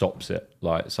manager stops it.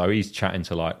 Like, so he's chatting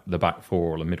to like the back 4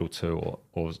 or the middle 2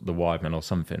 or the wide man or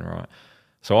something, right?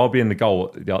 So I'll be in the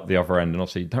goal at the other end, and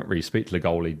obviously you don't really speak to the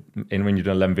goalie. And when you're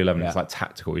doing 11v11, it's like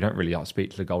tactical. You don't really like speak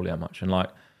to the goalie that much. And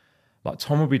like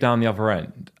Tom will be down the other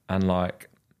end, and like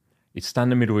he'd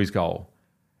stand in the middle of his goal.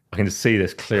 I can just see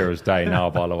this clear as day now,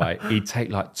 by the way. He'd take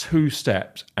like 2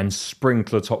 steps and spring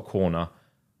to the top corner.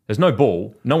 There's no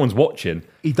ball. No one's watching.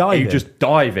 He diving? He's just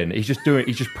diving. He's just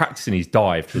practicing his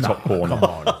dive to the top corner.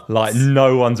 Like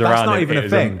no one's around. That's not him. even a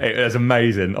thing. It was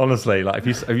amazing, honestly. Like,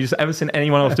 have you ever seen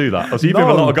anyone else do that? Obviously, you've been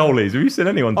with a lot of goalies. Have you seen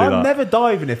anyone do that? I'm never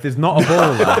diving if there's not a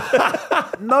ball there.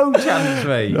 No chance,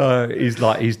 mate. No,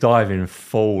 he's diving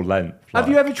full length. Have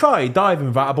you ever tried diving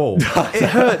without a ball? It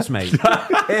hurts, mate.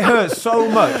 It hurts so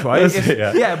much, right?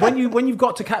 When you've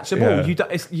got to catch the ball, you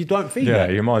don't feel it. Yeah,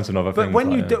 your mind's another thing.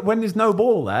 But when there's no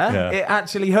ball there, it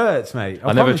actually hurts, mate.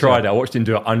 I never tried it. I watched him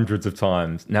do it hundreds of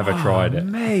times. Never tried it.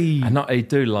 Mate. And he'd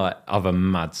do like other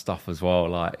mad stuff as well.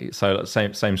 Like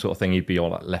same sort of thing. He'd be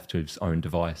all like left to his own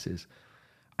devices,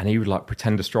 and he would like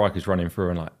pretend a striker's running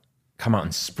through and like come out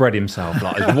and spread himself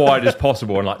like as wide as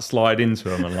possible and like slide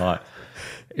into him and like.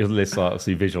 It was this like,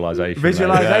 obviously visualization.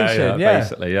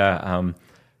 Basically, yeah.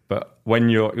 But when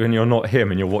you're not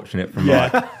him and you're watching it from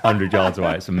like 100 yards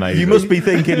away, it's amazing. You must be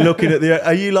thinking, looking at the.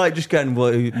 Are you like just going,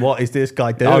 what is this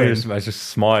guy doing? I was just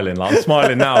smiling. Like I'm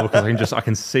smiling now because I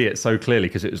can see it so clearly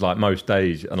because it was like most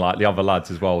days and like the other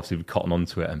lads as well. Obviously, would cotton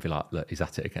onto it and be like, look, he's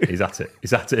at it again. He's at it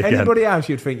again. Anybody else,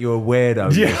 you'd think you're a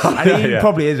weirdo. And he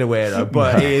probably is a weirdo,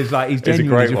 but he is like he's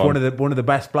genuinely just one of the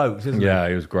best blokes, isn't he? Yeah,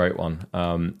 he was a great one.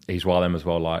 He's one of them as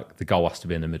well. Like the goal has to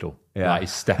be in the middle. Yeah, like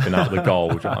he's stepping out the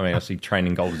goal. Which, I mean, obviously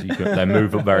training goals, they're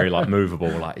movable, very like movable.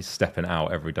 Like he's stepping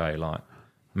out every day, like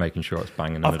making sure it's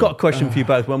banging in the I've middle. got a question for you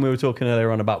both. When we were talking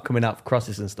earlier on about coming out for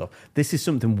crosses and stuff, this is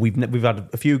something we've had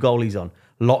a few goalies on,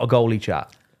 a lot of goalie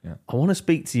chat. Yeah. I want to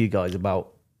speak to you guys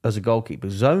about, as a goalkeeper,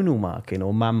 zonal marking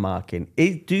or man marking.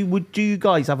 Do you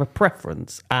guys have a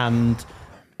preference, and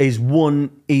is one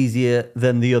easier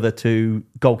than the other to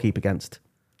goalkeep against?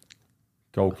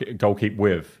 Goalkeep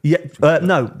with? Yeah,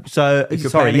 no. So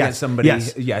sorry, against somebody.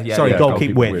 Yes. Sorry,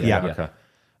 goalkeep with. Yeah. Okay.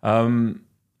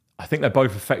 I think they're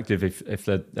both effective if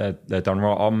they're done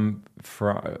right. I'm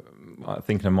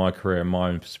thinking of my career, my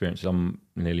own experiences. I'm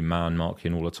nearly man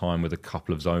marking all the time with a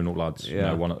couple of zonal lads.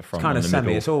 Yeah. One at the front, it's kind of in the semi.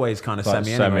 middle. It's always kind of But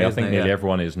semi. Semi. Anyway, I think nearly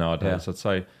everyone is nowadays. I'd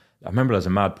say. I remember there's a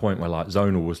mad point where like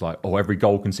zonal was like, every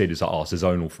goal conceded is like, it's a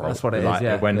zonal throw. That's what it is.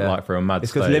 Yeah, it went like for a mad.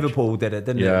 It's because Liverpool did it,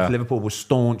 didn't it? Liverpool was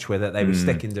staunch with it. They were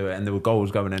sticking to it, and there were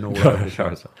goals going in all over the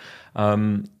place.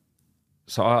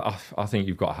 So I think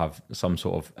you've got to have some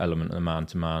sort of element of the man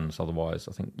to man. Otherwise,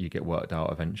 I think you get worked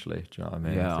out eventually. Do you know what I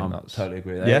mean? Yeah, I totally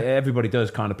agree. Yeah, everybody does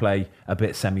kind of play a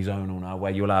bit semi-zonal now,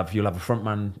 where you'll have a front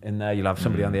man in there, you'll have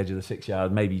somebody on the edge of the 6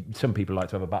 yard. Maybe some people like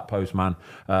to have a back post man,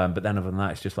 but then other than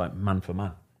that, it's just like man for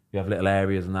man. You have little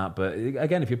areas and that, but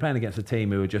again, if you're playing against a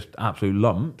team who are just absolute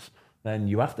lumps, then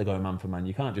you have to go man for man.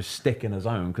 You can't just stick in a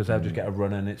zone because they'll just get a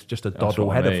run and it's just a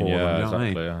doddle header for them. You know what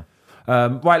I mean?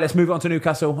 Right, let's move on to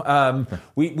Newcastle.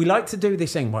 We like to do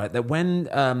this thing, right, that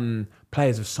when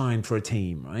players have signed for a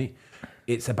team, right,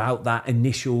 it's about that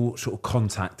initial sort of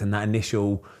contact and that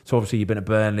initial. So obviously you've been at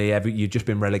Burnley, you've just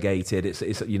been relegated. It's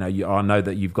I know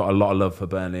that you've got a lot of love for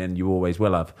Burnley and you always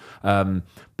will have.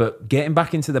 But getting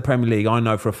back into the Premier League, I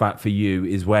know for a fact for you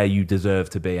is where you deserve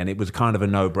to be, and it was kind of a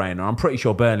no-brainer. I'm pretty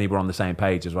sure Burnley were on the same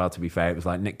page as well. To be fair, it was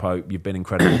like, Nick Pope, you've been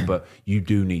incredible, but you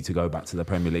do need to go back to the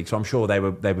Premier League. So I'm sure they were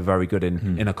very good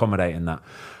in accommodating that.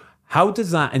 How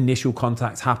does that initial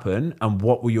contact happen, and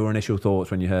what were your initial thoughts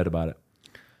when you heard about it?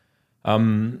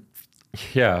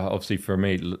 Obviously for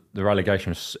me, the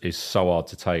relegation is so hard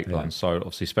to take. Like, and so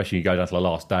obviously, especially you go down to the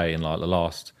last day and like the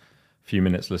last few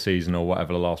minutes of the season or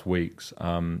whatever, the last weeks.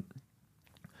 And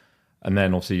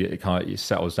then obviously it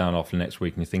settles down after the next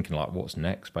week and you're thinking like, what's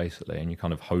next basically? And you're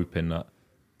kind of hoping that,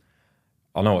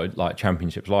 I know what like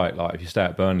championships like if you stay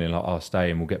at Burnley and like, I'll stay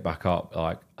and we'll get back up.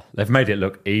 Like they've made it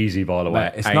look easy, by the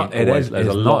way. It's not. There's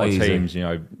a lot of teams,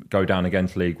 go down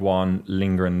against League One,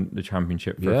 linger in the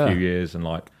Championship for a few years, and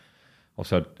like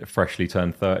also freshly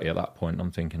turned 30 at that point.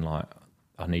 I'm thinking like,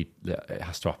 it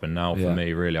has to happen now for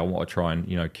me. Really, I want to try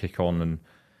and kick on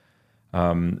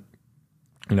and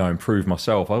improve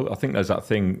myself. I think there's that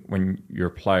thing when you're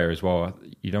a player as well.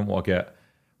 You don't want to get,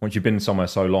 once you've been somewhere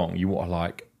so long, you want to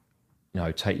like,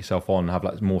 take yourself on, have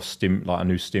like more like a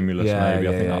new stimulus. Maybe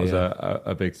I think that was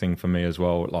a big thing for me as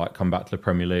well. Like come back to the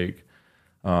Premier League,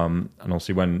 and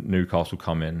obviously when Newcastle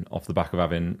come in off the back of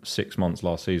having 6 months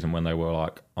last season when they were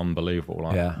like unbelievable,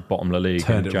 like bottom of the league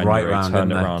turned in January,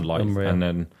 turned it around like, and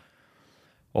then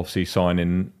obviously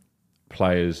signing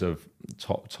players of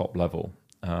top level.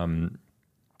 When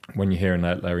you're hearing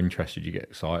that they're interested, you get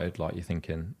excited. Like you're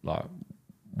thinking like,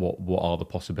 what are the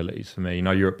possibilities for me?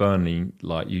 You're at Burnley,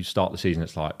 like you start the season,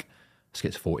 it's like, let's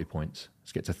get to 40 points,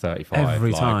 let's get to 35.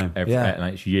 Every time. And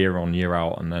it's year on, year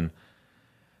out. And then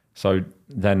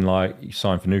like you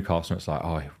sign for Newcastle and it's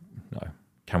like,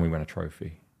 can we win a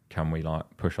trophy? Can we like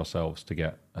push ourselves to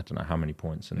get, I don't know how many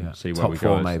points and see where top we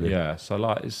four go? maybe. Yeah. So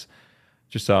like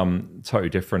just totally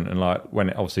different. And like when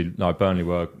it, obviously like Burnley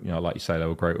were, like you say, they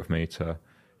were great with me to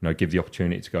give the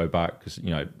opportunity to go back, because at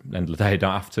the end of the day they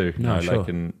don't have to. Sure.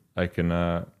 They can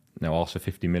ask for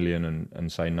 50 million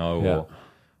and say no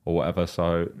or whatever.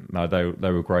 So no,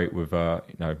 they were great with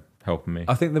helping me.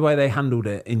 I think the way they handled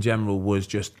it in general was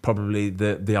just probably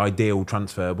the ideal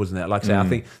transfer, wasn't it? Like I say, I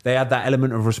think they had that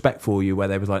element of respect for you where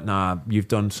they was like, nah, you've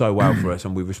done so well for us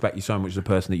and we respect you so much as a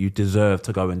person that you deserve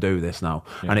to go and do this now.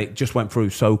 And it just went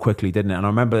through so quickly, didn't it? And I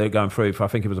remember it going through for, I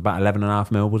think it was about 11.5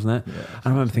 mil, wasn't it? Yeah, and I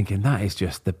remember thinking, that is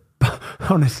just the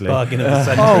honestly, bargain of the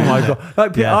century, oh my god!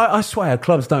 Like, I swear,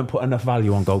 clubs don't put enough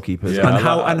value on goalkeepers,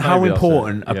 and how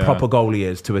important a proper goalie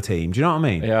is to a team. Do you know what I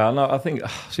mean? Yeah, no, I think a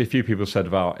few people said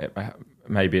about it.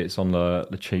 Maybe it's on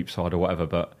the cheap side or whatever,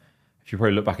 but if you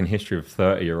probably look back in history of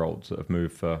 30-year-olds that have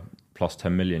moved for plus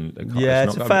 10 million,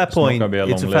 it's a fair point.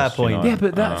 It's a fair point. Yeah,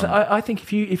 but that's I think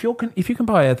if you can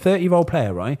buy a 30-year-old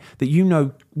player, right, that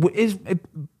is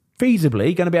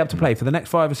feasibly going to be able to play for the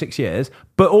next 5 or 6 years,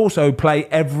 but also play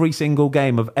every single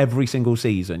game of every single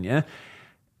season,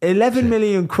 11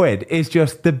 million quid is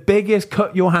just the biggest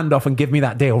cut your hand off and give me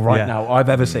that deal right now I've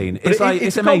ever seen.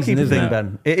 It's amazing, isn't it?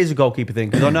 Ben. It is a goalkeeper thing,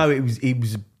 because I know he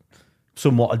was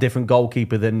somewhat a different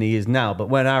goalkeeper than he is now, but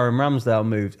when Aaron Ramsdale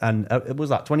moved, and it was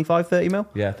like 25, 30 mil?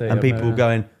 Yeah, 30 and people were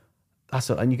going,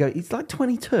 and you go, he's like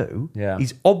 22. Yeah.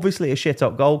 He's obviously a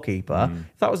shit-up goalkeeper.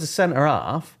 If that was a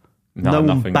centre-half, no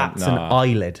one bats an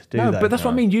eyelid, do they? But that's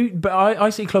what I mean. But I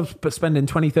see clubs spending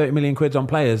 20, 30 million quid on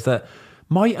players that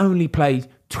might only play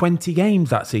 20 games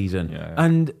that season.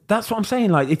 And that's what I'm saying.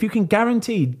 Like, if you can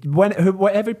guarantee,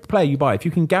 whatever player you buy, if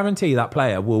you can guarantee that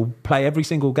player will play every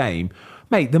single game,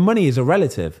 mate, the money is a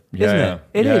relative, isn't it?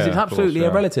 It is. It's absolutely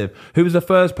a relative. Who was the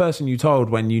first person you told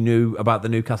when you knew about the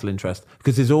Newcastle interest?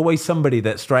 Because there's always somebody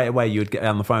that straight away you would get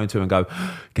on the phone to and go,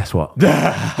 guess what?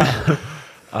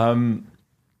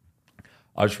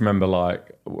 I just remember,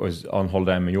 like, I was on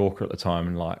holiday in Mallorca at the time,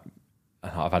 and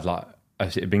I've had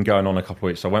it had been going on a couple of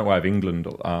weeks. So I went away with England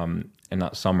in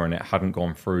that summer, and it hadn't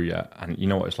gone through yet. And you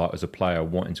know what it's like as a player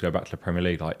wanting to go back to the Premier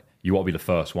League. Like, you want to be the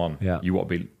first one. Yeah. You want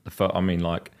to be the first. I mean,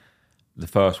 like, the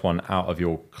first one out of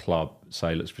your club.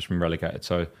 Say, let's just been relegated.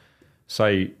 So,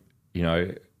 say,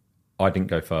 I didn't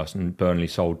go first, and Burnley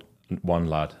sold one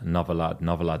lad, another lad.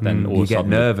 Then all you of a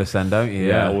sudden, get nervous, then, don't you?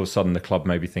 Yeah. All of a sudden, the club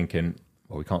may be thinking,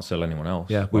 well, we can't sell anyone else.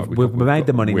 Yeah, we've made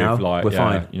the money now. We're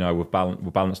fine.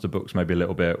 We've balanced the books maybe a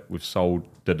little bit. We've sold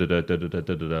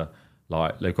da-da-da.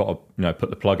 Like, they've got to put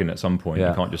the plug in at some point.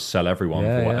 You can't just sell everyone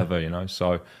for whatever.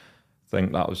 So I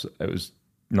think it was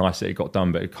nice that it got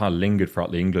done, but it kind of lingered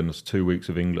throughout the England. There's 2 weeks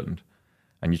of England,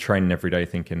 and you're training every day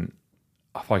thinking,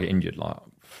 if I get injured,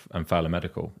 and fail a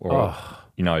medical, or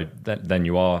then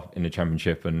you are in the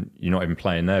Championship and you're not even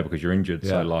playing there because you're injured.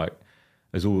 So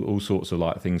there's all sorts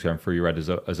of things going through your head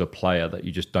as a player that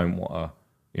you just don't want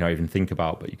to even think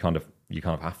about, but you kind of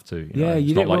have to.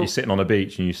 It's not like you're sitting on a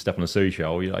beach and you step on a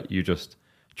seashell. You just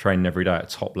training every day at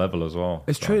top level as well.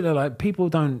 It's true though. Like, people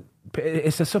don't.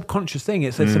 It's a subconscious thing.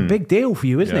 It's a big deal for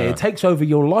you, isn't it? It takes over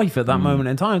your life at that moment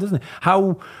in time, doesn't it?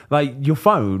 How, like, your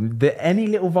phone, any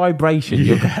little vibration.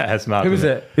 It's mad. Who is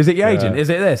it? Is it your agent? Is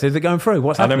it this? Is it going through?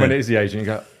 What's happening? And then when it is the agent, you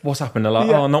go, what's happened? They're like,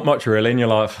 oh, not much really. And you're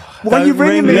like, why are you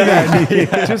ringing me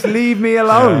then? Just leave me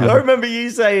alone. I remember you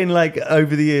saying, like,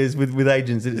 over the years with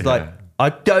agents, it's like,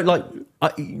 I don't like...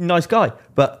 nice guy,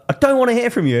 but I don't want to hear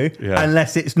from you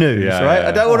unless it's news, right?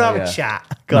 I don't want to have a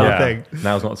chat kind of thing.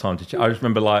 Now's not the time to chat. I just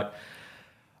remember, like,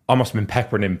 I must have been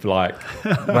peppering him, like,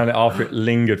 after it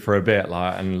lingered for a bit,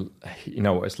 like, and you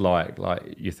know what it's like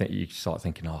you start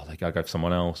thinking, oh, they go for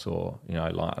someone else, or and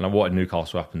I wanted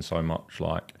Newcastle to happen so much,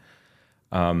 like,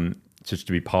 just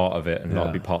to be part of it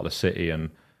and be part of the city,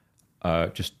 and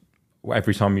just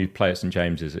every time you play at St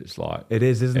James's, it's like it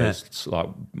is, isn't it? It's like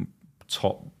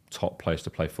top place to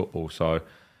play football. So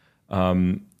I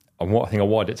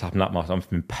wanted it to happen that much. I've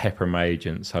been peppering my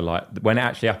agent. So, like, when it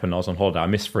actually happened, I was on holiday. I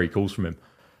missed 3 calls from him.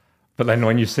 But then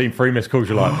when you see 3 missed calls,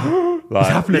 you're like, it's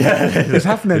happening. It's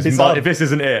happening. It's like, if this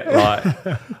isn't it, like,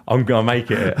 I'm gonna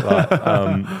make it.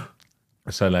 Like,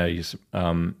 so they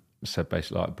said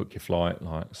basically, like, book your flight.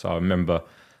 Like, so I remember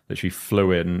that she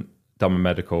flew in, done my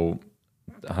medical,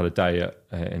 had a day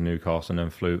in Newcastle, and then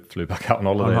flew back out on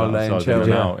holiday. And chilled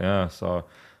out. So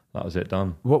that was it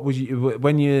done. What was you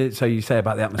when you say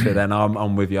about the atmosphere? Then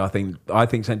I'm with you. I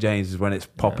think St James's, when it's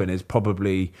popping, is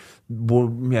probably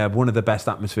one of the best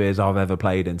atmospheres I've ever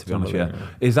played in. To be honest with you,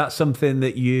 is that something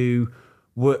that you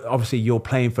obviously you're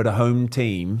playing for the home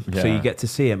team, so you get to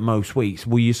see it most weeks?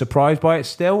 Were you surprised by it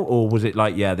still, or was it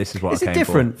like, this is what I came for? Is it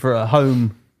different for a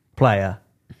home player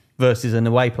versus an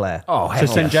away player? Oh, so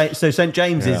St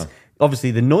James's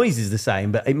obviously the noise is the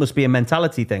same, but it must be a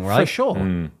mentality thing, right? For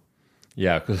sure.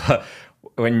 Yeah, because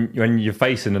when you're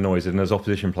facing the noise and there's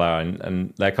opposition player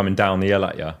and they're coming down the hill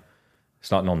at you,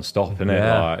 it's like non-stop, isn't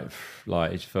it?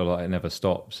 Like you just feel like it never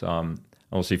stops.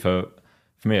 Obviously for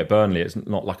me at Burnley, it's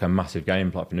not like a massive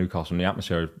game like for Newcastle, and the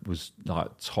atmosphere was like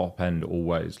top end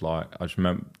always. Like I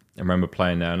remember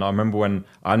playing there, and I remember when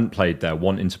I hadn't played there,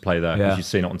 wanting to play there because you'd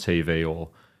seen it on TV or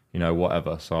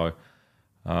whatever. So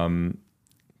when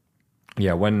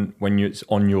it's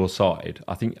on your side,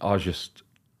 I think I was just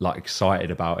like excited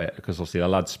about it because obviously the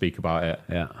lads speak about it,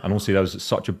 and also there was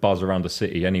such a buzz around the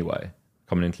city anyway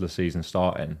coming into the season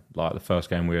starting. Like the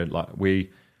first game we had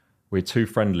we had 2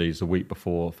 friendlies the week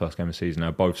before first game of the season.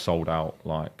 They're both sold out,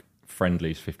 like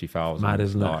friendlies 50,000. Mad,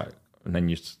 isn't it? And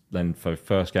then for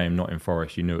first game, not in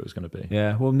Forest, you knew it was going to be.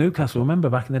 Yeah, well, Newcastle. Remember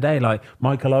back in the day, like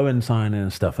Michael Owen signing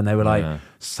and stuff, and they were like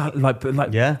fans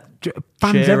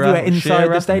Shearer, everywhere inside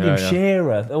the stadium. Yeah.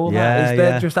 Shearer, all that.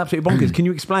 They're just absolutely bonkers. Can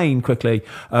you explain quickly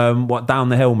what down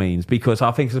the hill means? Because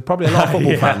I think there's probably a lot of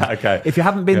football fans. If you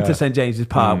haven't been to St James's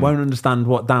Park, won't understand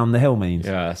what down the hill means.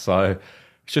 Yeah, so.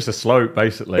 It's just a slope,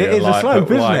 basically. It is a slope,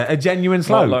 isn't it? A genuine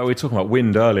slope. Like we were talking about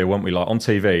wind earlier, weren't we? Like on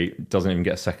TV, it doesn't even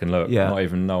get a second look. Yeah.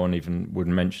 No one even would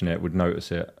mention it, would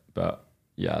notice it. But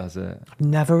yeah, that's it. I've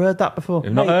never heard that before.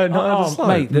 You've not heard of the slope?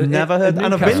 Mate, Never heard that.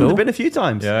 And I've been a few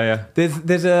times. Yeah.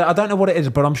 There's I don't know what it is,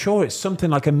 but I'm sure it's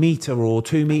something like a metre or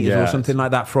 2 meters or something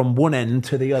like that from one end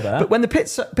to the other. But when the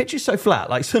pitch is so flat,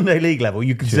 like Sunday League level,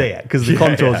 you can see it because the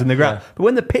contours in the ground. But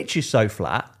when the pitch is so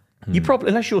flat, you probably,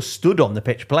 unless you're stood on the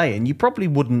pitch playing, you probably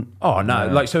wouldn't. Oh no!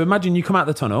 Like so, imagine you come out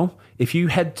the tunnel. If you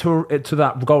head to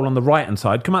that goal on the right hand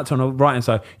side, come out the tunnel right hand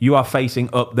side, you are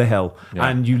facing up the hill,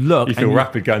 and you look. You feel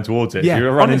rapid going towards it. Yeah,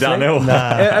 You're running downhill.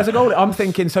 As a goalie, I'm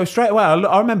thinking. So straight away,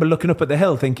 I remember looking up at the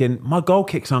hill, thinking my goal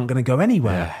kicks aren't going to go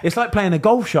anywhere. Yeah. It's like playing a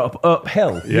golf shot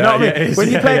uphill. You know what I mean?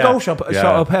 When you play a golf shot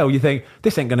uphill, you think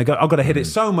this ain't going to go. I've got to hit it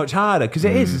so much harder because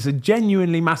it is. It's a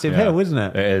genuinely massive hill, isn't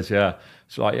it? It is. Yeah.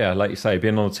 It's like you say,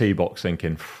 being on the tee box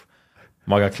thinking,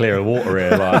 am I going to clear the water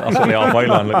here? Like, that's what the halfway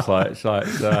line looks like.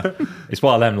 It's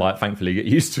one of them, like, thankfully, get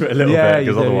used to it a little bit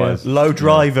because otherwise. Low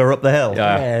driver up the hill.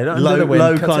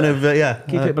 Low kind of,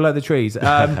 Keep it below the trees.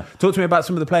 Talk to me about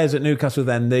some of the players at Newcastle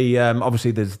then.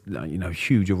 Obviously, there's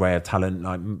huge array of talent,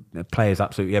 like players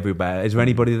absolutely everywhere. Is there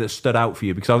anybody that stood out for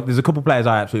you? Because there's a couple of players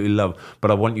I absolutely love,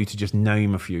 but I want you to just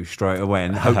name a few straight away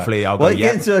and hopefully I'll go, you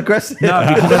getting too aggressive? No,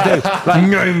 because I do.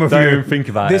 Name a few. Don't even think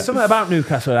about There's something about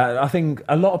Newcastle. I think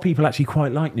a lot of people actually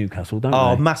quite like Newcastle, don't they?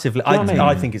 Oh, massively.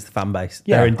 I think it's the fan base.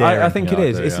 Yeah, they're endearing. I think it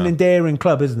is. It's an endearing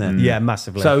club, isn't it? Yeah,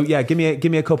 massively. So yeah, give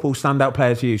me a couple standout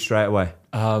players for you straight away.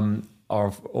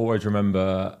 I've always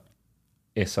remember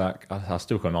Isak. I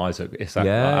still call him Isaac. Isak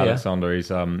Alexander.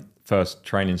 His first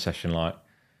training session, like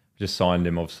just signed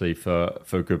him obviously for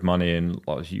good money, and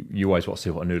like, you always want to see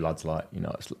what a new lad's like. You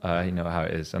know how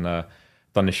it is, and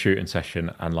done the shooting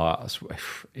session, and like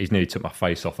he's nearly took my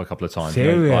face off a couple of times.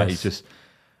 Serious? Like, he's just.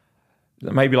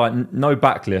 Maybe like no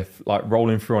backlift, like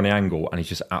rolling through on the angle, and he's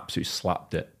just absolutely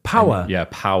slapped it. Power,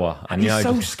 power, and he's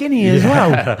so skinny as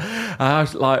well. And I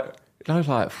was like, don't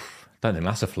think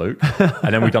that's a fluke.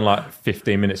 And then we've done like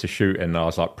 15 minutes of shooting, and I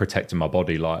was like protecting my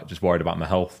body, like just worried about my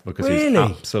health because he's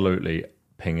absolutely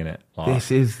pinging it. Like, this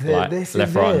is right, and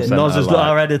centre, Nozza's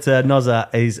our editor.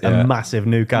 Nozza is a massive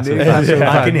Newcastle fan.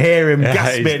 I can hear him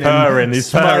gasping, he's purring, he's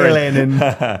smiling, and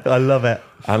I love it.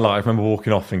 And like I remember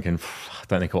walking off thinking, I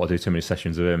don't think I want to do too many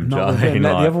sessions with him. Let the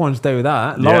other ones do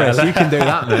that. Loris, you can do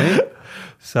that, mate.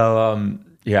 So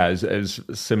it was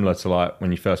similar to like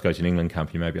when you first go to an England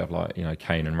camp, you maybe have like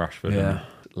Kane and Rashford. Yeah. And,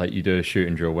 like you do a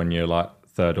shooting drill when you're like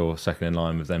third or second in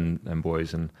line with them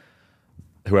boys, and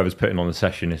whoever's putting on the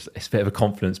session, it's a bit of a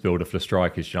confidence builder for the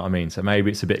strikers. Do you know what I mean? So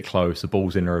maybe it's a bit close, the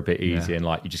balls in are a bit easy, and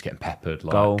like you're just getting peppered.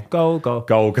 Like, goal.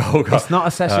 It's not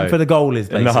a session for the goalies,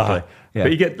 basically. No. Yeah.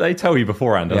 But they tell you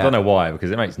beforehand. I don't know why,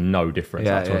 because it makes no difference.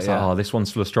 It's like, yeah. This one's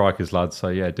for the strikers, lads. So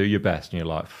yeah, do your best. And you're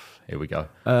like, here we go.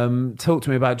 Talk to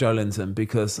me about Joe Linton,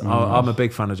 because I'm a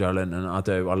big fan of Joe Linton. I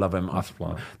love him.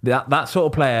 That sort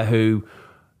of player who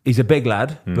he's a big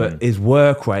lad, but his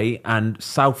work rate and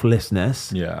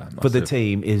selflessness for the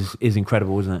team is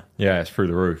incredible, isn't it? Yeah, it's through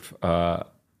the roof.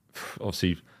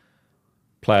 Obviously,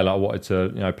 player that I wanted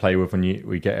to play with when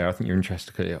we get here. I think you're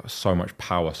interested because he has so much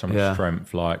power, so much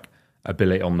strength, like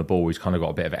ability on the ball. He's kind of got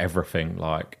a bit of everything,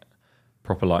 like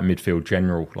proper like midfield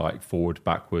general, like forward,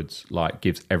 backwards, like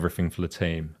gives everything for the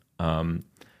team.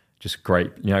 Just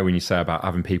great, when you say about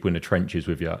having people in the trenches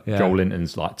with you. Yeah. Joel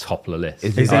Linton's like top of the list.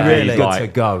 Is he really good to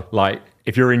go? Like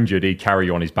if you're injured, he'd carry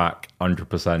you on his back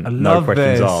 100%. No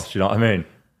questions asked. You know what I mean?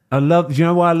 Do you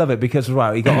know why I love it? Because he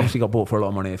obviously got bought for a lot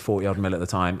of money, 40-odd mil at the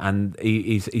time, and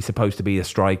he's supposed to be a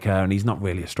striker, and he's not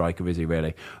really a striker, is he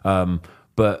really?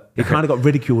 But he kind of got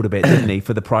ridiculed a bit, didn't he,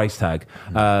 for the price tag?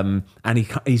 And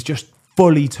he's just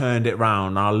fully turned it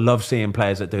round. I love seeing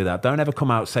players that do that. Don't ever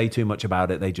come out, say too much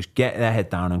about it. They just get their head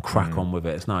down and crack on with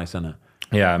it. It's nice, isn't it?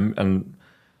 Yeah, and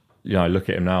look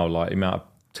at him now, like the amount of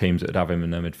teams that would have him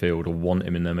in their midfield or want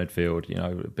him in their midfield,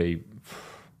 it would be...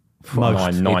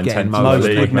 Nine, 10 most,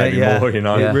 league, maybe more,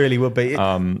 It really would be.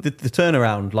 The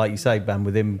turnaround, like you say, Ben,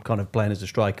 with him kind of playing as a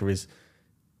striker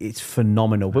it's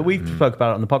phenomenal. But we've spoke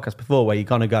about it on the podcast before, where you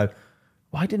kind of go,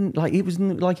 why didn't he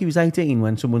was 18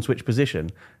 when someone switched position?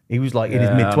 He was like in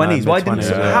his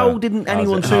mid-20s. How didn't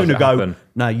anyone sooner go?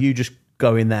 No, you just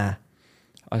go in there.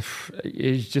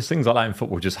 It's just things like that in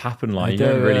football just happen. Like you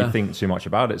don't really think too much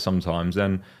about it sometimes.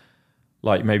 Then.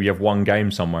 Like maybe you have one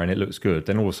game somewhere and it looks good,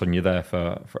 then all of a sudden you're there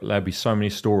for there'll be so many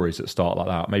stories that start like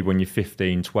that. Maybe when you're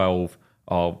 15, 12,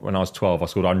 when I was 12, I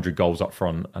scored 100 goals up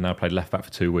front and I played left back for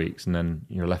 2 weeks and then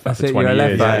you're left back for 20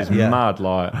 years. It's mad.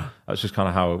 Like that's just kind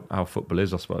of how football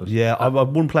is, I suppose. Yeah,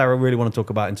 one player I really want to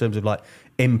talk about in terms of like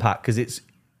impact, because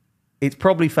it's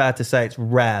probably fair to say it's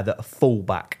rare that a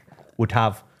fullback would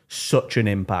have such an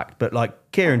impact. But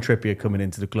like Kieran Trippier coming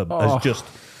into the club has just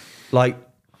like...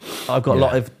 I've got a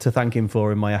lot to thank him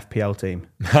for in my FPL team.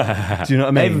 Do you know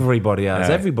what I mean? Everybody has.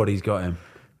 Yeah. Everybody's got him.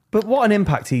 But what an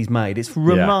impact he's made. It's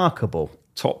remarkable.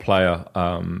 Top player.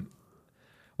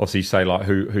 Obviously, you say, like,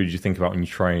 who did you think about when you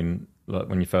train? Like,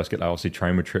 when you first get there, obviously,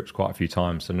 train with Trips quite a few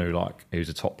times. So, knew, like, he was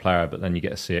a top player. But then you get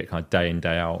to see it kind of day in,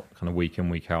 day out, kind of week in,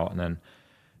 week out. And then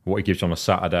what he gives you on a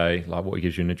Saturday, like what he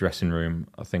gives you in the dressing room,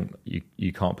 I think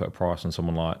you can't put a price on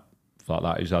someone like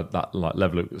that who's had that like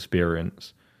level of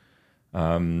experience.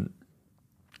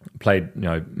 Played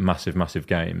massive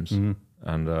games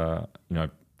and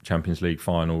Champions League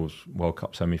finals, World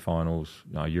Cup semi-finals,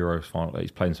 Euros final.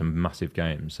 He's playing some massive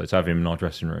games. So to have him in our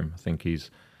dressing room, I think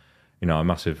he's a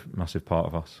massive part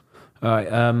of us. All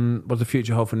right, what's the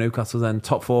future hold for Newcastle then?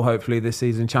 Top 4 hopefully this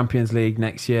season, Champions League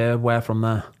next year. Where from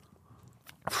there?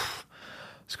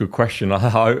 It's a good question. I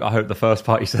hope the first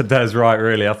part you said there is right.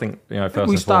 Really, I think first we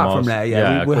and start foremost, from there.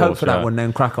 Yeah, we hope for that one,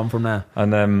 then crack on from there.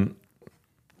 And then,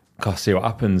 see what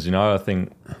happens. I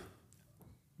think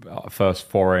first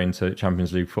foray into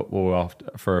Champions League football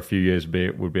for a few years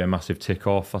would be a massive tick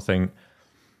off. I think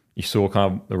you saw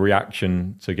kind of the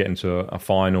reaction to get into a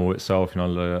final itself.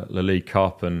 The League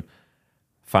Cup and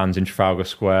fans in Trafalgar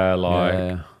Square,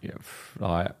 like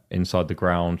inside the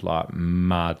ground, like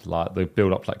mad. Like the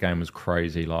build up to that game was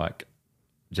crazy. Like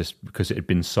just because it had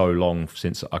been so long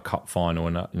since a cup final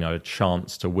and a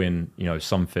chance to win,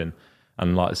 something.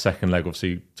 And like the second leg,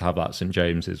 obviously, to have that at St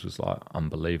James's was like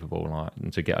unbelievable. Like,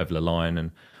 and to get over the line,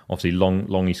 and obviously,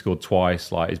 Long he scored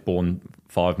twice. Like, he's born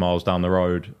 5 miles down the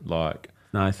road. Like,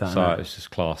 nice. So it's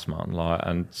just class, man. Like,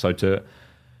 and so to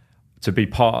be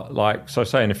part, like, so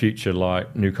say in the future,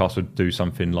 like Newcastle would do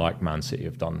something like Man City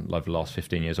have done over the last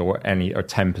 15 years, or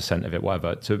 10% of it,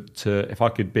 whatever. To if I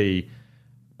could be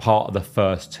part of the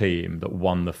first team that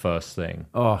won the first thing,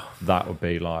 that would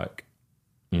be like,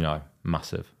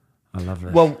 massive. I love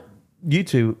this. Well, you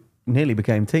two nearly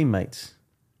became teammates.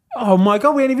 Oh my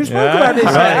God, we ain't even spoke about this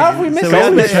yet. Have we missed we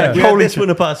had this one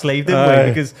up our sleeve, didn't we?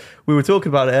 Because we were talking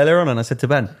about it earlier on, and I said to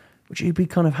Ben, would you be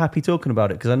kind of happy talking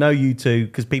about it? Because I know you two,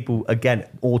 because people, again,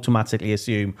 automatically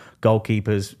assume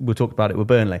goalkeepers, we'll talk about it with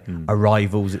Burnley, are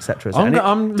rivals, etc. I'm looking at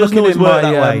I'm looking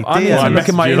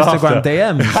at my Instagram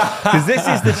DMs. Because this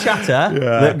is the chatter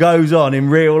that goes on in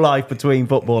real life between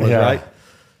footballers, right?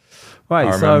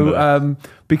 Right, so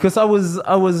because I was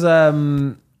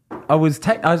so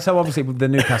obviously with the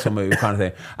Newcastle move kind of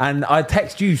thing, and I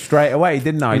text you straight away,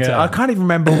 didn't I? Yeah. I can't even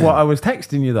remember what I was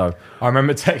texting you though. I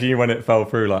remember texting you when it fell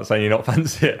through, like saying you're not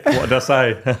fancy it. What did I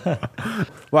say?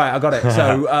 Right, I got it.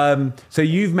 So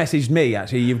you've messaged me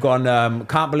actually. You've gone,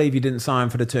 can't believe you didn't sign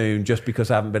for the Toon just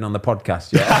because I haven't been on the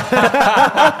podcast yet.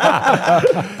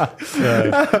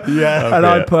 And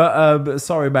I put,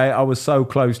 sorry mate, I was so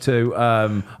close to.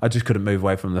 I just couldn't move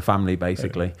away from the family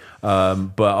basically.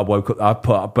 But I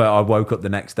woke up the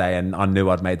next day and I knew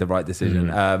I'd made the right decision.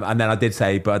 And then I did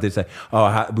say, we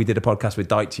did a podcast with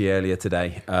Daichi earlier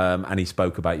today, and he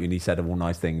spoke about you and he said all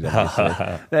nice things.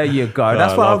 Obviously. There you go.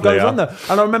 That's what goes on there.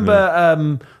 And I remember,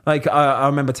 I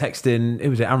remember texting, who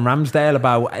was it, Aaron Ramsdale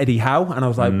about Eddie Howe, and I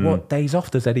was like, what days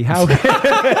off does Eddie Howe get?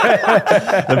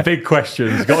 The big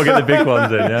questions, got to get the big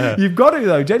ones in. Yeah, you've got to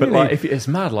though, genuinely. But like, if it's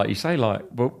mad, like you say, like,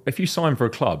 well, if you sign for a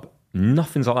club,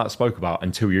 nothing's like that spoke about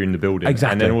until you're in the building.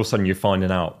 Exactly. And then all of a sudden you're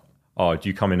finding out, do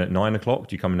you come in at 9 o'clock?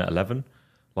 Do you come in at 11?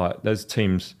 Like, there's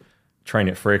teams train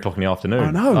at 3 o'clock in the afternoon.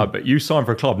 I know. But you sign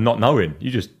for a club not knowing. You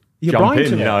just You're jump blind in,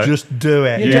 to you it. know. Just do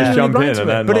it. You just jump in, and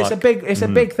then but it's a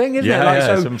big thing, isn't it? Like,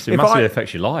 so it massively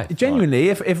affects your life. Genuinely,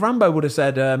 if Rambo would have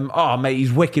said, "Oh, mate,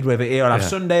 he's wicked with it here. I'll have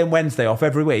Sunday and Wednesday off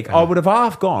every week," I would have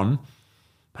half gone.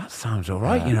 That sounds all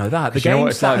right, you know that. The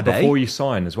game's Saturday. Like before you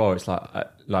sign as well, it's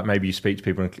like maybe you speak to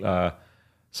people,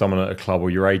 someone at a club, or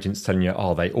your agent's telling you,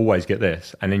 "Oh, they always get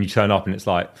this," and then you turn up and it's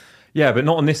like, "Yeah, but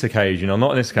not on this occasion, or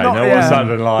not on this occasion." All of a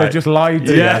sudden, like they've just lied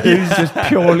to you. Who's just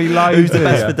purely lied Who's to the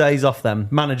best you? for days off then?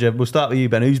 Manager, we'll start with you,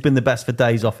 Ben. Who's been the best for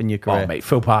days off in your career? Oh, mate,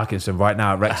 Phil Parkinson right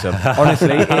now at Wrexham.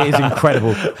 Honestly, it is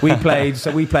incredible. We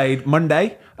played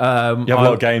Monday. You have a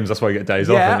lot of games, that's why you get days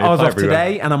off. Yeah, I was off everywhere.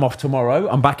 today and I'm off tomorrow.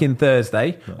 I'm back in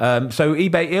Thursday. So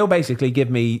he'll basically give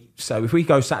me, so if we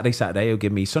go Saturday, he'll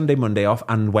give me Sunday, Monday off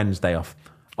and Wednesday off.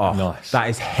 Oh, nice. That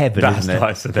is heaven, That's isn't it?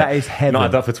 nice, isn't That it? is heaven. Not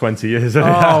had that for 20 years.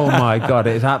 Oh my God,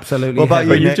 it is absolutely What about heaven.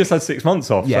 you, But you've Nick? just had 6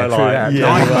 months off. Yeah, so true. like, Yeah.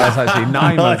 9 months actually.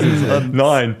 9 months. isn't it?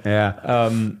 9. Yeah.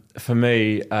 For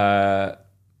me, try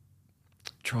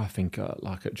to think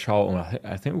like at Charlton.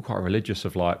 I think we're quite religious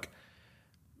of like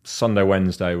Sunday,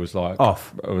 Wednesday was like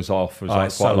Off. It was off. It was Oh, like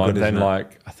it's quite so long. good, Then isn't it?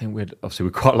 like I think we'd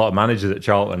quite a lot of managers at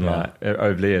Charlton like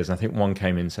over the years. And I think one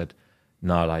came in and said,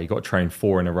 "No, like you got to train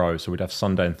 4 in a row." So we'd have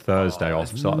Sunday and Thursday off.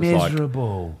 So it's like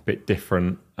miserable. a bit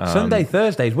different. Sunday,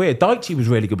 Thursday is weird. Daichi was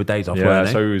really good with days off, Yeah, weren't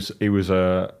he? so he was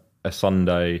a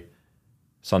Sunday,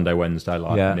 Wednesday,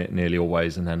 like nearly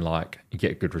always, and then like you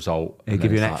get a good result. He'll and give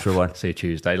then you an it's extra like, one. See you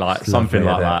Tuesday, like It's something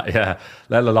lovely, like that. Yeah,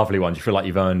 they're the lovely ones. You feel like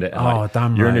you've earned it. And, Oh, like,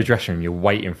 damn You're in right. the dressing room, you're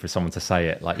waiting for someone to say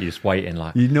it. Like you're just waiting.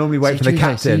 Like You normally wait for "See the you Tuesday,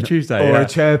 captain see you Tuesday, or yeah. a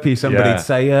chirpy somebody Yeah. to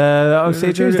say, "Oh, see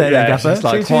you Tuesday, then, Yeah, it's Gaffer. just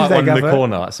like See you quiet Tuesday, one in the Gaffer."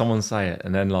 corner, like someone say it,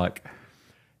 and then like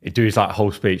it do his like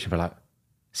whole speech and be like,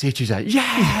 "See you Tuesday."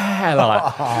 Yeah, like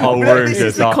whole room this is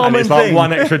just the up, and common it's like thing.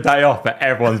 one extra day off, but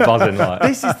everyone's buzzing. Like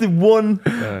This is the one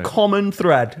common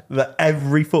thread that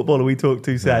every footballer we talk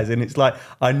to says. And it's like,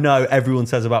 I know everyone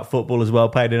says about football as well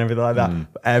paid and everything like that.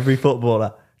 But every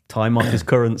footballer, time off is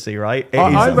currency, right? It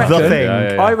I is reckon, the thing.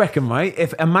 I reckon, mate,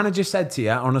 if a manager said to you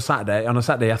on a Saturday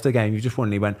after the game, you just won,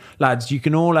 and he went, "Lads, you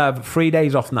can all have 3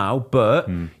 days off now, but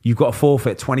you've got to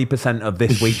forfeit 20% of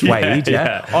this week's wage."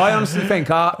 Yeah? I honestly think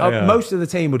most of the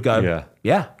team would go,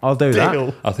 "Yeah, I'll do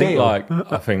that." I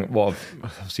think what I've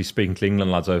obviously speaking to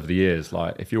England lads over the years,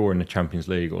 like if you're in the Champions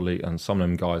League or league, and some of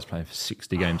them guys playing for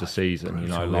 60 games a season, you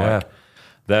know, like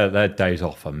their days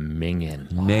off are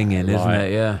minging, isn't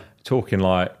it? Yeah. Talking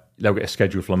like they'll get a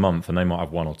schedule for a month and they might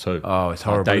have 1 or 2. Oh, it's like,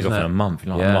 horrible. days isn't off it? in a month.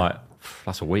 You know, Yeah. I'm like,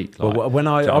 that's a week. Like, Well, when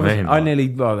I do you know what mean? Like, nearly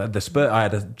the Spurs, I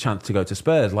had a chance to go to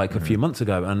Spurs like a few months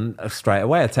ago, and straight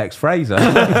away I text Fraser,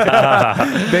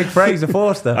 big Fraser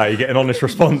Forster. you get an honest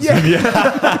response.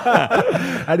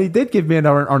 And he did give me an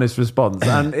honest response,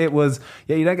 and it was,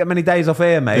 you don't get many days off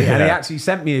here, mate. And he actually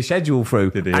sent me a schedule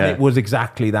through, Did he? and Yeah. it was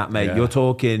exactly that, mate. Yeah. You're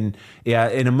talking,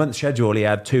 in a month's schedule, he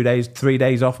had 2 days, 3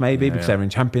 days off maybe, because they're in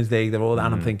Champions League, they're all that,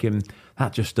 and I'm thinking,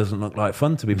 that just doesn't look like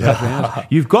fun, to be perfectly honest.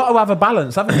 You've got to have a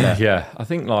balance, haven't you? Yeah, I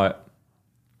think like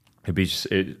it'd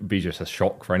be just a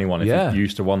shock for anyone if you're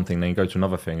used to one thing, then you go to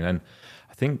another thing, and then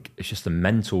I think it's just the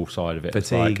mental side of it. Fatigue,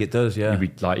 it's like, it does, yeah.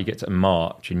 You get to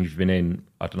March and you've been in,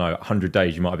 I don't know, 100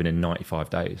 days. You might have been in 95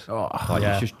 days.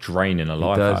 It's just draining a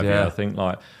life out of you. I think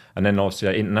and then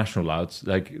obviously international lads,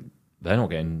 they're not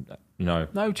getting,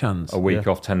 no chance. a week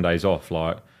off, 10 days off.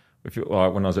 Like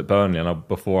when I was at Burnley and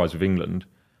before I was with England,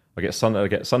 I get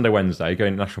Sunday, Wednesday, go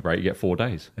international break, you get 4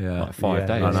 days. Yeah. Like 5 days.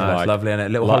 I know, Like, it's lovely, and a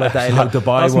little holiday, a little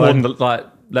Dubai that's one. more than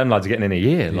them lads are getting in a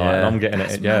year. Like, and I'm getting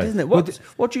That's it. mad, isn't it?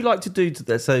 What do you like to do to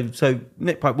that? So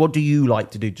Nick Pipe, what do you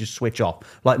like to do? Just switch off,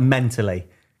 like mentally,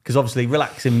 because obviously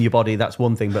relaxing your body, that's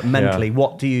one thing, but mentally,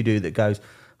 what do you do that goes,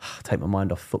 take my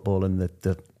mind off football and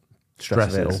the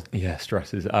stress of it all? Yeah,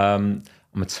 stresses. I'm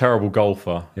a terrible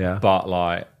golfer. Yeah. But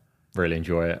like really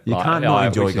enjoy it. You can't not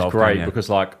enjoy which golf, is great can you? because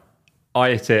like I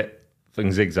hit it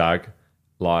fucking zigzag.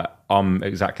 Like I'm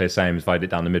exactly the same as if I did it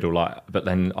down the middle. Like, but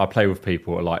then I play with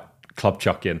people who are like club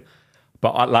chucking.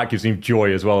 But that gives me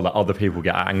joy as well that other people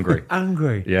get angry.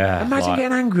 Angry? Yeah. Imagine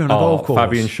getting angry on a golf course.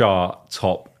 Fabian Shah,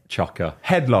 top chucker.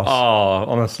 Head loss. Oh,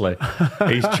 honestly.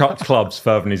 He's chucked clubs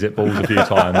further than he's hit balls a few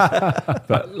times.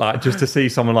 But like just to see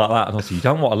someone like that, and obviously you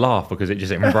don't want to laugh because it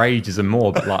just enrages them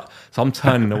more. But like, so I'm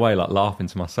turning away, like laughing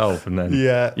to myself. And then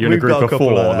you're in a we've group got a of couple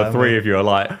 4, like and the that, 3 mate. of you are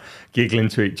like giggling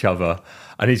to each other.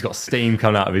 And he's got steam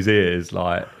coming out of his ears.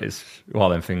 Like, it's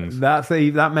one of them things.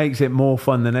 That makes it more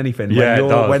fun than anything. Yeah, it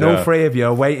does, when yeah. all 3 of you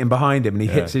are waiting behind him and he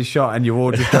hits his shot and you're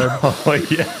all just going, Oh,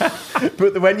 yeah.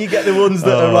 But when you get the ones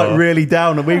that are like really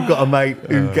down, and we've got a mate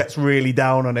who gets really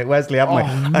down on it, Wesley, haven't we?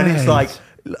 And it's like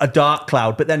a dark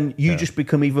cloud, but then you just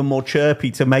become even more chirpy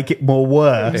to make it more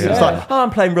worse. Yeah. It's like, oh, I'm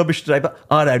playing rubbish today, but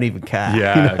I don't even care.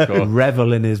 Yeah, of course.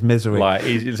 Revel in his misery. Like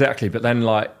exactly, but then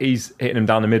like he's hitting him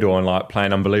down the middle and like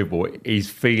playing unbelievable. He's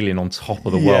feeling on top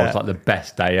of the world. It's like the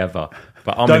best day ever.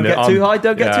 But Don't get too high,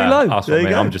 don't get too low. That's what I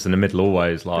mean. I'm just in the middle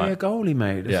always. Like, be a goalie,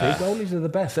 mate. Yeah. See, goalies are the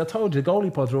best. I told you, the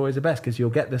goalie pods are always the best because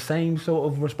you'll get the same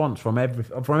sort of response from every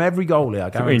goalie. I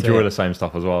guarantee. we enjoy it. the same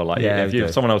stuff as well. Like,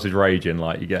 if someone else is raging,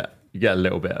 like you get a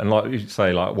little bit. And like you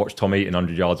say, like watch Tom Eaton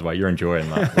 100 yards away. You're enjoying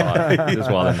that. Like, as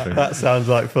well. That sounds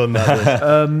like fun.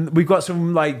 We've got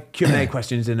some like Q&A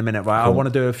questions in a minute, right? Cool. I want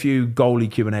to do a few goalie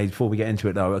Q&As before we get into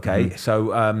it, though. Okay,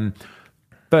 so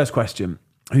first question: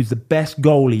 who's the best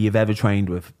goalie you've ever trained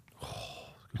with?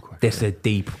 This is a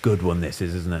deep, good one, this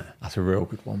is, isn't it? That's a real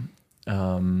good one.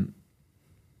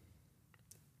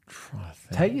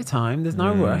 Take your time, there's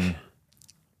no rush. Are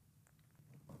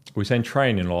we saying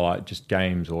training or like just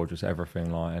games or just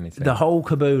everything, like anything? The whole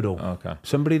caboodle. Okay.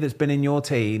 Somebody that's been in your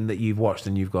team that you've watched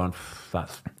and you've gone,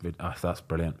 that's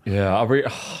brilliant. Yeah, I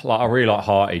really like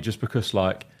Harty just because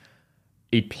like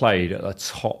he played at a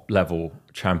top level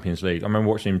Champions League. I remember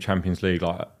watching him Champions League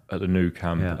like at the Nou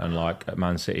Camp and like at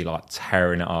Man City, like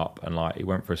tearing it up, and like he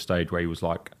went for a stage where he was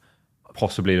like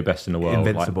possibly the best in the world,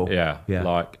 invincible. Like,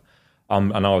 like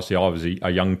and obviously I was a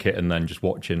young kitten then, just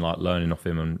watching, like learning off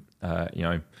him and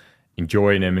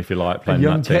enjoying him, if you like, playing a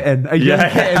young that team. kitten,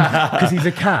 because he's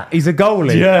a cat, he's a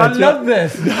goalie. Yeah, I love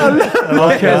this.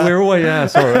 We're always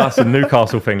sorry, that's a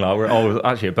Newcastle thing. Like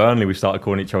actually at Burnley we started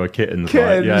calling each other kittens.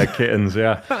 Like, kittens.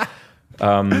 Yeah.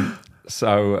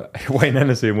 So Wayne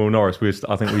Hennessy and Will Norris,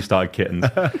 I think we started kittens.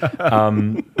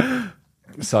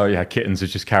 So yeah, kittens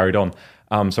has just carried on.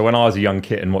 So when I was a young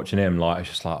kitten watching him, like it's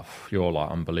just like, you're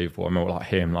like unbelievable. I remember like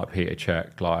him, like Peter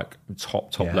Cech, like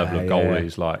top level of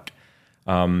goalies. Like,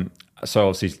 so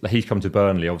obviously he's come to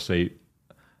Burnley, obviously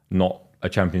not a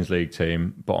Champions League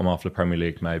team, bottom half of the Premier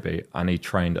League maybe, and he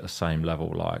trained at the same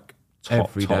level, like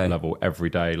top level every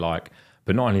day. Like,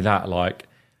 but not only that, like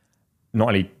not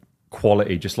only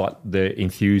quality, just like the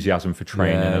enthusiasm for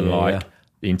training and the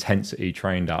intensity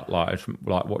trained at, like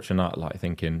watching that, like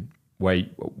thinking,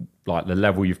 wait, like the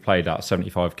level you've played at,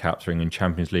 75 caps, ringing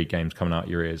Champions League games coming out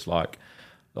your ears, like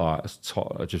it's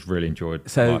top. I just really enjoyed.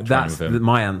 So like, that's with him.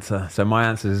 my answer. So my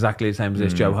answer is exactly the same as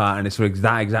this, Joe Hart, and it's for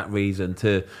that exact reason,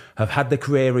 to have had the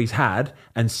career he's had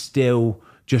and still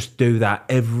just do that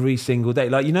every single day.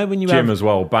 Like, you know, when you Gym as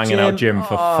well, banging out gym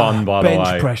for fun, by the way.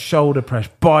 Bench press, shoulder press,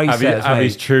 biceps. Have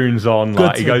his tunes on,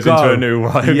 like he goes into a new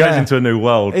world. He goes into a new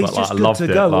world. It's but just like, good I loved to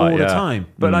it. go like, all the time.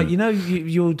 But like, you know,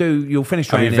 you'll finish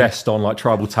have training. your vest on, like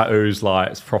tribal tattoos,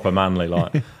 like it's proper manly.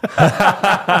 Like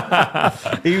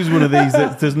he was one of these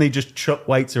that doesn't he just chuck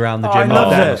weights around the gym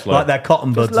like they're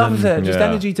cotton buds. Just loves it. Just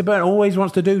energy to burn. Always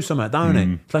wants to do something, don't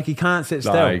he? It's like he can't sit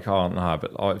still. No, he can't. No,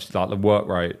 but it's like the work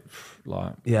rate.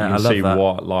 Like, yeah, you can I love see that.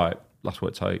 what, like, that's what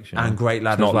it takes. You know? And great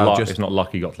lad it's as well. It's not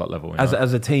luck he got to that level. You know?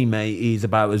 As a teammate, he's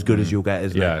about as good as you'll get,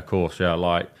 isn't he? Yeah, of course. Yeah,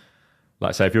 like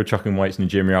say if you're chucking weights in the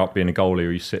gym, you're out being a goalie,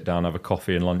 or you sit down, have a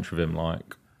coffee and lunch with him,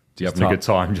 like, you're having a good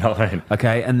time. Do you know what I mean?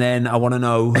 Okay, and then I want to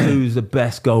know who's the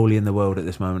best goalie in the world at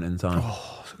this moment in time.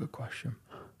 Oh, that's a good question.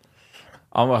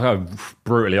 I'm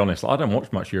brutally honest. Like, I don't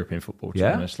watch much European football. To be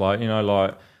honest, like, you know,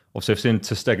 like. Obviously, I've seen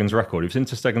ter Stegen's record. You've seen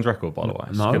ter Stegen's record, by the way.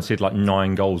 No. He's conceded like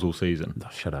 9 goals all season. Oh,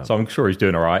 shut up. So I'm sure he's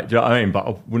doing all right. Do you know what I mean? But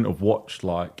I wouldn't have watched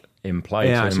like him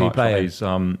play so much. Play. He's,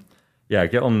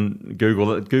 get on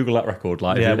Google that record.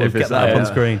 Like, we'll get that up on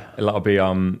screen. That'll be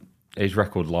his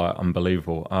record, like,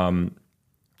 unbelievable.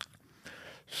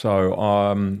 So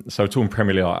talking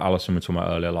Premier League, like Alisson was talking about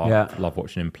earlier, like love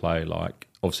watching him play. Like,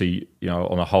 obviously, you know,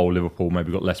 on a whole, Liverpool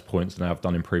maybe got less points than they've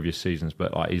done in previous seasons,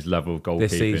 but like his level of goalkeeping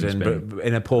this season, but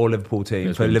in a poor Liverpool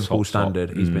team, for Liverpool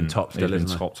standard, he's been top still, isn't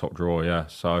he? Top drawer, yeah.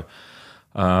 So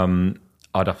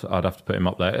I'd have to put him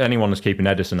up there. Anyone that's keeping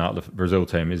Edison out of the Brazil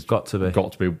team is got to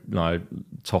be you know,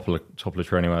 top of the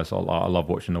tree anyway. So I love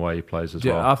watching the way he plays as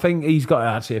well. I think he's got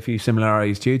actually a few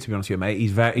similarities to you, to be honest with you, mate.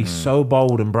 He's so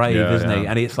bold and brave, isn't he?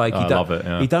 And it's like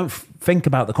he don't think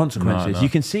about the consequences. No. You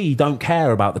can see he don't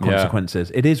care about the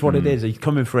consequences. It is what it is. He's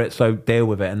coming for it, so deal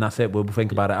with it, and that's it. We'll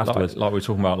think about it afterwards. Like we were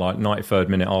talking about, like 93rd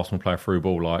minute, Arsenal play a through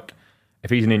ball. Like, if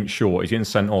he's an inch short, he's getting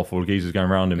sent off, or geezer's going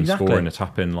around him and scoring a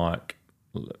tap in. Like,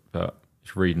 but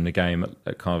he's reading the game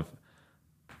at kind of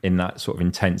in that sort of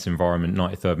intense environment.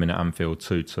 93rd minute, Anfield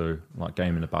 2-2, like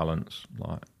game in the balance.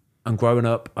 Like, and growing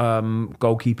up,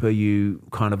 goalkeeper you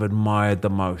kind of admired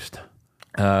the most.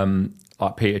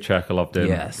 Like Peter Cech, I loved him.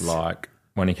 Yes. Like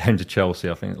when he came to Chelsea,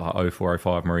 I think like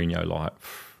 04-05 Mourinho, like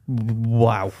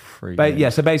Wow. But yeah,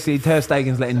 so basically Ter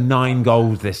Stegen's letting 9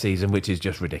 goals this season, which is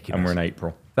just ridiculous. And we're in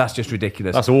April. That's just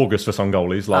ridiculous. That's August for some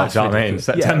goalies. Like, do you know what I mean?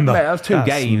 September. Yeah, mate, that was 2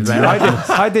 games, man.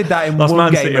 I did that in that's one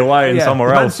Man game. City away and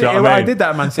somewhere else. City, you know what I mean? I did that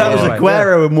at Man City. That was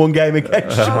Aguero in one game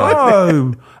against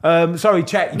sorry,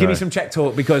 Czech. Give me some Czech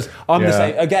talk because I'm the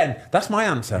same. Again, that's my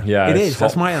answer. Yeah, it is.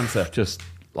 That's my answer. Just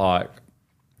like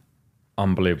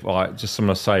unbelievable. Like just some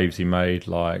of the saves he made.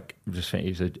 Like I just think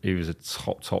he was a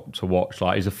top to watch.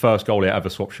 Like he's the first goalie I ever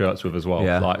swapped shirts with as well.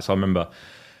 Yeah. Like so I remember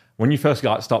when you first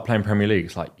start playing Premier League,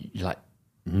 it's like you're like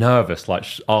nervous, like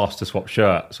asked to swap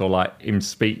shirts or like even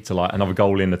speak to like another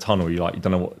goalie in the tunnel. You don't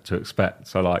know what to expect.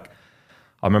 So like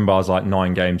I remember I was like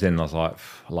 9 games in. And I was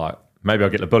like maybe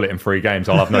I'll get the bullet in 3 games.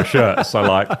 I'll have no shirt. So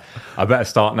like I better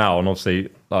start now. And obviously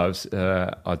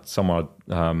someone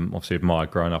obviously admired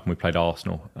growing up, and we played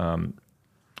Arsenal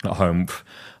at home.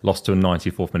 Lost to a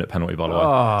 94th minute penalty, by the way. And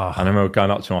I remember going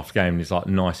up to him after the game, and he's like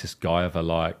nicest guy ever.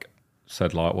 Like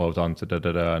said like well done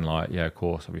to and like yeah, of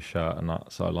course, I'll be shirt and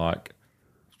that. So like.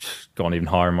 Gone even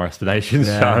higher in my estimations.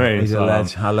 Yeah, you know what I mean? he's a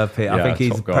ledge. I love Pete. I think he's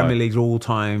top guy. Premier League's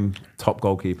all-time top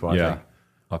goalkeeper.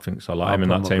 I think so. Like him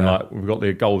and that team, like we've got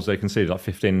the goals they conceded, like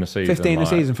 15 in the season. 15 in the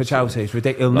season for Chelsea. It's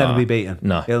ridiculous. He'll never be beaten.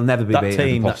 No, he'll never be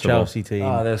beaten. That Chelsea team.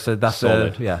 Oh, that's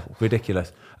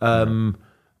ridiculous. I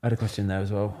had a question there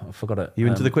as well. I forgot it. You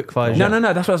into the quick fire? No.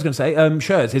 That's what I was going to say.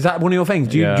 Shirts. Is that one of your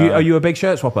things? Are you a big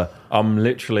shirt swapper? I'm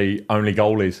literally only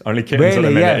goalies, only kittens at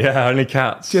the minute. Yeah, only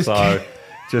cats.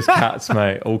 Just cats,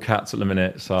 mate. All cats at the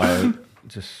minute. So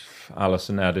just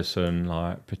Alisson, Edison,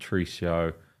 like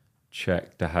Patricio,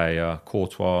 Czech, De Gea,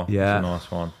 Courtois. Yeah, a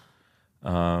nice one.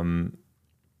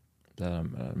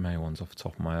 The main ones off the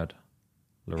top of my head.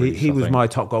 He was my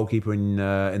top goalkeeper in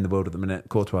the world at the minute,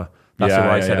 Courtois. That's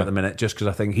what I said at the minute, just because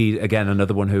I think he, again,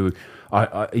 another one who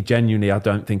I genuinely, I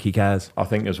don't think he cares. I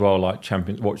think as well, like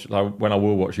when I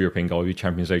will watch European goal,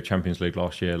 Champions League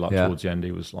last year, towards the end,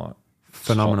 he was like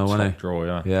phenomenal, wasn't he?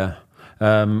 Draw, yeah.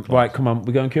 Right, come on,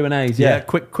 we're going Q&As. Yeah,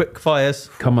 quick fires.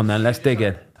 Come on then, let's dig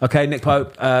in. Okay, Nick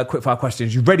Pope, quick fire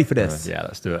questions. You ready for this? Yeah,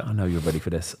 let's do it. I know you're ready for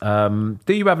this. Do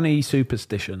you have any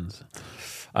superstitions?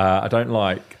 I don't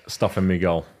like stuff in my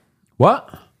goal. What?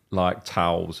 Like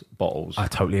towels, bottles. I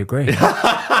totally agree.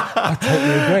 I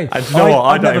totally agree. And you know what?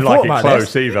 I don't even like it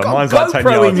close either. Mine's like 10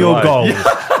 yards in your away. goal.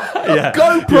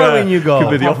 GoPro in your goal.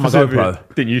 Could be the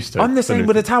opposite. Didn't used to. I'm the same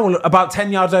with a towel about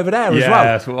 10 yards over there as well. Yeah,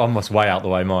 that's almost way out the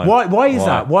way mine. Why is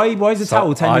that? Why is the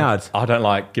towel 10 yards? I don't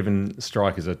like giving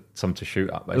strikers something to shoot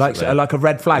at, basically. Like a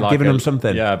red flag, giving them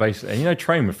something. Yeah, basically. And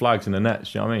train with flags in the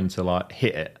nets, you know what I mean? To like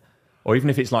hit it. Or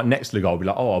even if it's like next to the goal, I'll be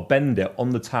like, I'll bend it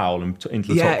on the towel and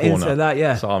into the top corner. Into that,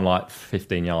 yeah. So I'm like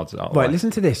 15 yards out. Right,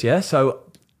 listen to this, yeah? So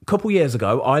a couple years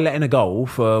ago, I let in a goal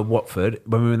for Watford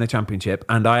when we were in the Championship,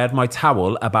 and I had my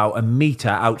towel about a metre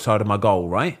outside of my goal,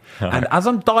 right? And as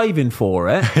I'm diving for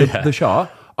it, the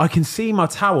shot, I can see my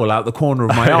towel out the corner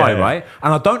of my eye, right?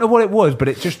 And I don't know what it was, but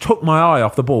it just took my eye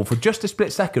off the ball for just a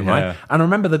split second, right? Yeah. And I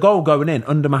remember the goal going in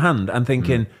under my hand and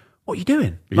thinking... What are you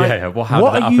doing? Like, what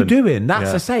are you doing?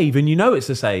 That's a save, and you know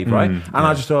it's a save, right? And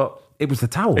I just thought it was the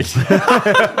towel.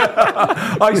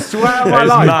 I swear on my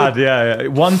life. It's mad, yeah.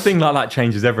 One thing like that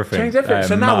changes everything.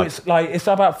 So now it's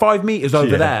about 5 meters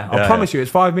over there. I promise you, it's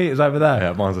 5 meters over there.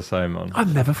 Yeah, mine's the same, man.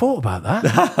 I've never thought about that.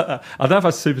 I don't know if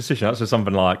that's superstition. That's just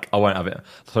something like I won't have it.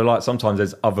 So like sometimes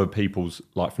there's other people's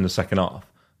like from the second half.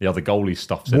 The other goalie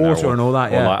stuff's in water there, and all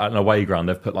that, or like at an away ground,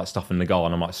 they've put like stuff in the goal,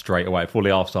 and I'm like straight away before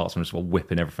the half starts, I'm just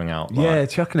whipping everything out.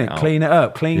 Like, chucking it, clean it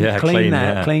up, clean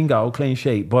net, clean goal, clean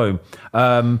sheet, boom.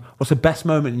 What's the best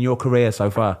moment in your career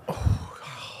so far?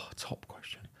 Top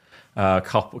question. A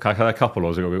couple, or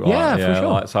was it? For sure.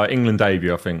 Like, so England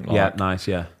debut, I think. Like, nice,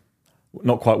 yeah.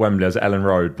 Not quite Wembley, as Ellen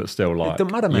Road, but still, like it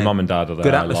doesn't matter, your mum and dad are there.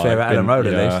 Good atmosphere at Ellen Road,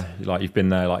 at least. Like you've been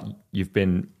there, like you've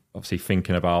been obviously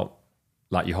thinking about.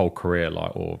 Like your whole career,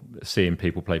 like, or seeing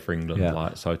people play for England,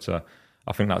 like, so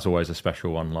I think that's always a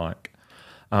special one. Like,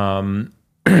 like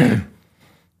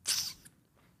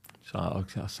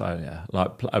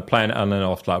playing, and then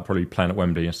after like probably playing at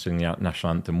Wembley and singing the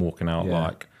national anthem, walking out,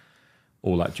 like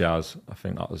all that jazz. I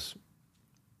think that was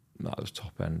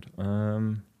top end.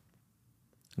 And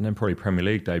then probably Premier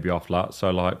League debut after that.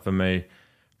 So like for me,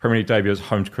 Premier League debut was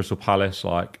home to Crystal Palace,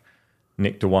 like.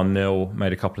 Nicked a 1-0,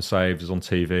 made a couple of saves, was on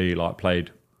TV, like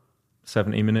played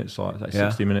 70 minutes, like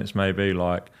 60 minutes maybe,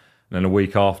 like. And then a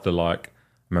week after, like, I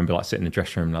remember like sitting in the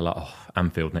dressing room and they're like,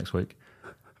 Anfield next week.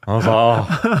 I was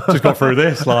like, just got through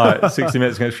this, like 60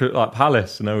 minutes against like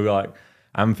Palace, and then we were like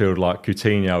Anfield, like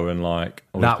Coutinho and like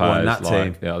all that players, one, that like,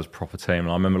 team. Yeah, it was a proper team. And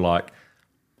I remember like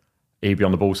he'd be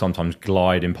on the ball sometimes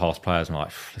gliding past players. And I'm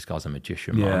like, this guy's a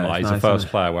magician, man. Yeah, Like, he's nice, the first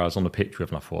player where I was on the pitch with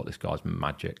and I thought, this guy's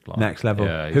magic. Like, Next level.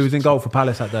 Yeah, Who was in goal for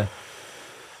Palace that day?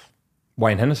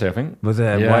 Wayne Hennessy, I think. Was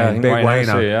it? Yeah, Wayne, big Wayne.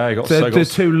 Hennessy, yeah, he got the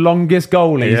two longest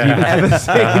goalies you've ever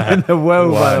seen in the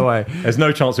world, by the way. There's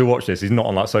no chance he'll watch this. He's not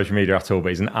on like social media at all, but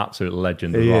he's an absolute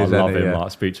legend. He I is, love isn't he? him. Yeah. Like, I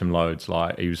speak to him loads.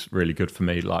 Like, he was really good for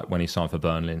me. Like, when he signed for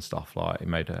Burnley and stuff. Like,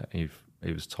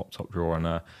 he was top drawer,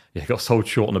 and he got sold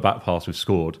short on the back pass. We've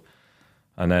scored,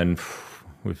 and then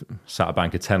we've sat a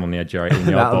bank of 10 on the edge of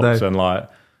 18-yard box, and like,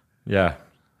 yeah.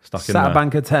 Stuck in Sat there. a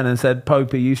bank of 10 and said,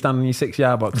 Popey, you stand on your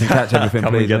 6-yard box and catch everything,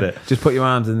 Come please. and get it. Just put your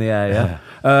arms in the air,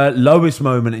 yeah? Lowest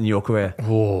moment in your career?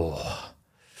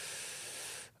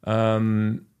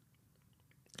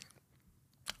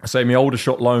 I say my older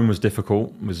shot loan was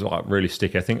difficult. It was like really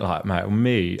sticky. I think like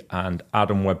me and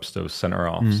Adam Webster was centre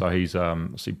half. So he's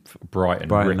see Brighton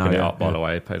ripping it up, by the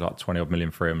way. Paid like 20 odd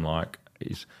million for him. Like,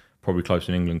 he's probably close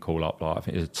to an England call up. Like, I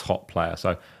think he's a top player.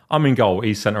 So I'm in goal.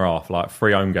 He's centre half. Like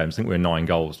 3 home games. I think we're 9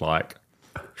 goals. Like,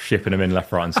 shipping him in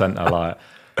left, right, and centre. Like,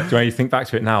 do you know, you think back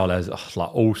to it now? There's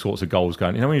like all sorts of goals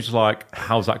going. You know, when you're just like,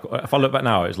 how's that? If I look back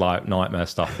now, it's like nightmare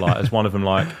stuff. Like, there's one of them.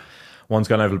 Like, one's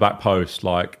going over the back post.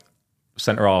 Like,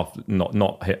 centre half,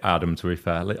 not hit Adam, to be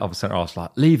fair. Other centre half's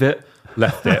like, leave it,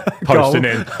 left it, posting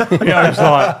in. You know, it's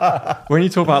like, when you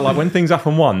talk about like when things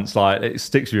happen once, like it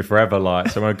sticks with you forever. Like,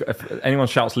 so if anyone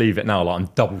shouts leave it now, like I'm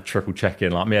double, triple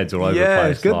checking, like my head's all over the place. Yeah,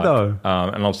 it's good like, though.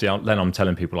 And obviously, then I'm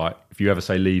telling people like, if you ever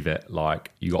say leave it, like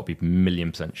you got to be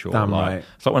 1,000,000% sure. Damn like, right.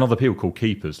 It's like when other people call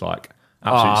keepers like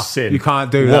absolute sin. You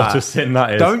can't do that. What a sin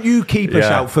that is. Don't you keep a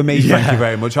shout for me, thank you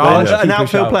very much. An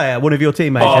outfield player, one of your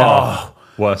teammates.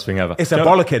 Worst thing ever. It's a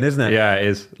bollocking, isn't it? Yeah, it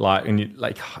is. Like, and you,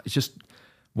 like, it's just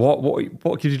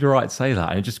what gives you the right to say that?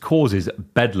 And it just causes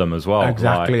bedlam as well.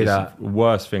 Exactly like, that. It's the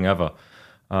worst thing ever.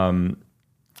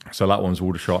 So that one's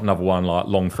Aldershot. Another one, like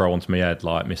long throw onto my head,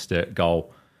 like missed it,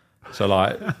 goal. So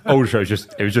like Aldershot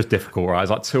was just difficult, right? It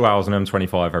was like 2 hours on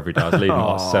M25 every day. I was leaving at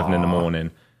like 7 in the morning,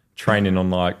 training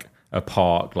on like a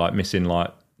park, like missing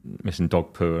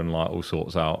dog poo and like all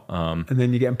sorts out. And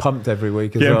then you're getting pumped every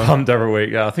week as well. Getting pumped every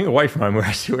week. Yeah, I think away from home we're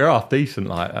half decent.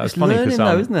 Like, it's funny learning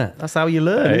though, isn't it? That's how you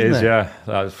learn. It isn't is, it? yeah.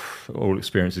 That's all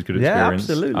experience is good experience. Yeah,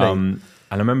 absolutely. And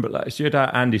I remember like, so you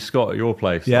had Andy Scott at your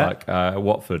place, like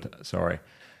Watford, sorry.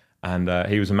 And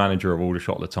he was a manager of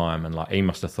Aldershot at the time, and like he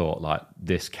must have thought like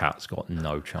this cat's got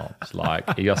no chance.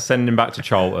 Like he just send him back to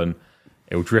Charlton.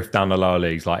 He'll drift down the lower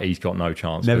leagues. Like he's got no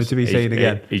chance. Never to be seen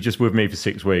again. He's just with me for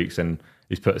 6 weeks, and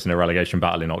he's put us in a relegation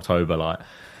battle in October. Like,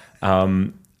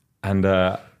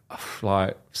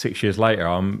 like 6 years later,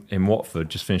 I'm in Watford,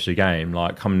 just finished the game.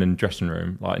 Like coming in the dressing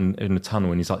room, like in the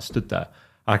tunnel, and he's like stood there.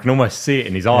 I can almost see it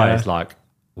in his eyes. Like,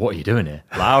 what are you doing here?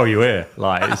 Like, how are you here?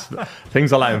 Like, it's,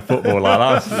 things like that in football,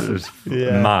 like that was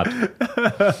mad.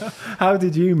 How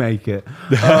did you make it?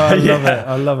 Oh, I love it.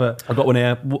 I love it. I've got one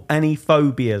here. Any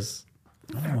phobias?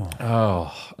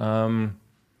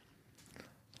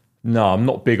 No, I'm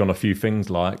not big on a few things.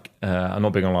 Like, I'm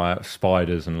not big on like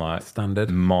spiders and like standard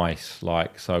mice.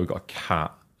 Like, so we got a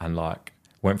cat and like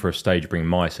went for a stage bringing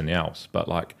mice in the house, but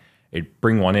like it'd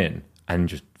bring one in and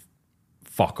just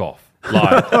fuck off.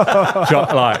 Like,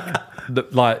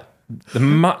 the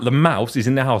mouse is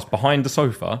in the house behind the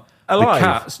sofa. Alive? The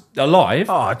cat's alive.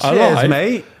 Oh, cheers,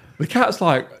 mate. The cat's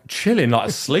like chilling,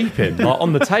 like sleeping, like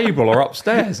on the table or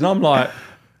upstairs, and I'm like,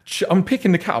 I'm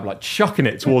picking the cat up, like chucking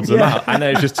it towards the mouse, and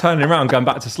then it's just turning around, going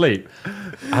back to sleep.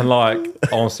 And like,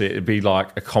 honestly, it'd be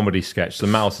like a comedy sketch. The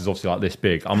mouse is obviously like this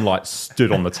big. I'm like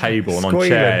stood on the table and on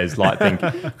chairs, like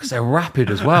thinking, because they're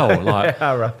rapid as well. Like,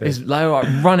 they're like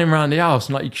running around the house,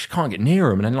 and like you just can't get near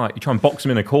them. And then like you try and box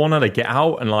them in a corner, they get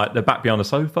out, and like they're back behind the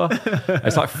sofa.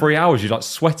 It's like 3 hours. You're like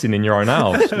sweating in your own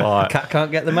house. Like, Cat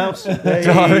can't get the mouse. Do you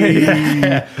know what I mean?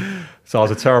 Yeah. So I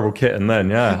was a terrible kitten then,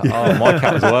 yeah. Oh, my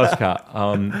cat was the worst cat.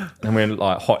 And when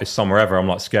like hottest summer ever, I'm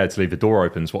like scared to leave the door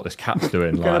open. So what this cat's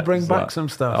doing? You're gonna bring back some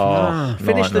stuff.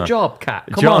 Finish the job, cat.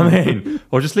 Come Do you know on. what I mean?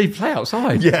 Or just play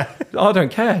outside. Yeah. I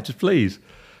don't care. Just please.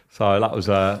 So that was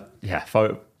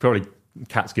probably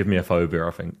cats give me a phobia,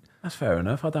 I think. That's fair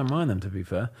enough. I don't mind them, to be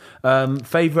fair.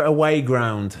 Favourite away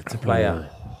ground to play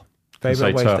at?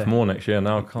 Favourite away Turf Moor next year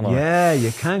now, can't I? Yeah,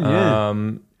 you can. Yeah.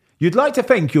 You'd like to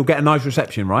think you'll get a nice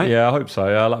reception, right? Yeah, I hope so.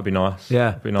 Yeah, that'd be nice.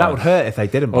 Yeah, be nice. That would hurt if they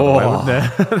didn't, by the way, wouldn't it?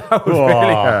 That would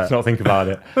really hurt. Let's not think about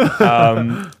it.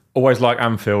 Always like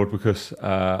Anfield because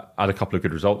I had a couple of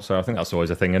good results, so I think that's always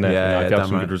a thing, isn't it? Yeah, if you have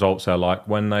some good results there, like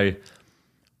when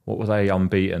what were they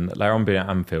unbeaten? They were unbeaten at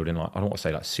Anfield in like, I don't want to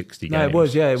say like 60 games. No, it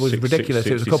was, it was ridiculous.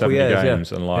 It was a couple of years,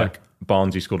 games, and like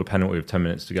Barnsley scored a penalty with 10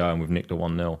 minutes to go, and we've nicked a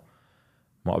 1-0.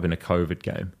 Might have been a COVID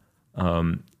game.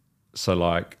 So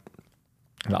like,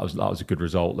 that was a good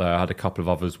result there. I had a couple of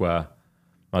others where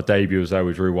my debut was there.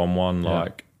 We drew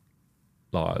 1-1.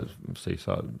 See,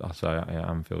 so I say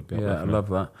Anfield. Yeah, I love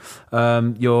that.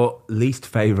 Your least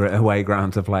favourite away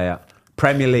ground to play at?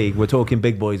 Premier League. We're talking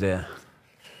big boys here.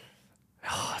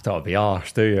 That would be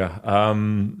harsh, do you?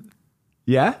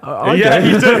 Yeah,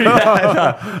 you do.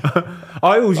 Yeah.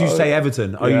 I always used to say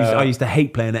Everton. I used to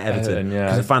hate playing at Everton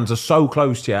because the fans are so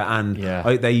close to you, and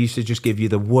they used to just give you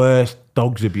the worst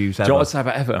dog's abuse ever. Do you know what I'd say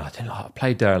about Everton? I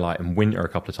played there like in winter a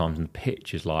couple of times, and the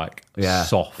pitch is like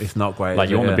soft. It's not great. Like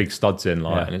you want the big studs in,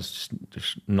 and it's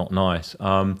just not nice.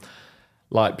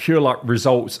 Like pure like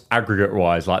results aggregate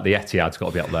wise, like the Etihad's got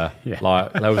to be up there.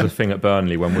 Like there was a thing at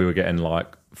Burnley when we were getting like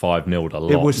 5-0'd a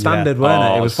lot. It was standard, wasn't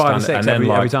it? It was 5-6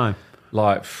 every time.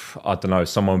 Like, I don't know,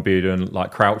 someone would be doing,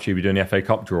 like Crouchy would be doing the FA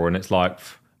Cup draw, and it's like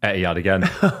Etihad again.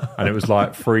 And it was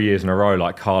like 3 years in a row,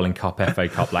 like Carling Cup, FA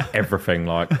Cup, like everything.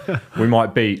 Like, we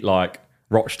might beat like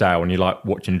Rochdale, and you're like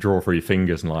watching the draw through your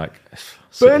fingers, and like.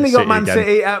 Burnley got Man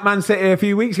City at Man City a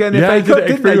few weeks ago in the FA Cup,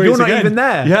 didn't they? You're not even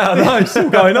there. Yeah, I know, it's still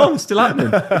going on, still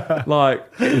happening. Like,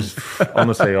 it was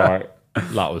honestly like,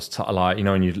 that was like, you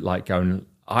know, when you like going,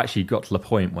 I actually got to the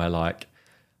point where like,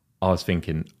 I was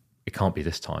thinking, it can't be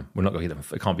this time. We're not going to get them.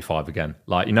 It can't be 5 again.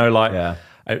 Like, you know, like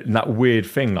that weird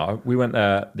thing. Like, we went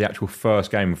there the actual first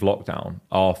game of lockdown,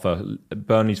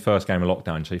 Burnley's first game of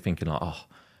lockdown. So you're thinking like, oh,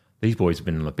 these boys have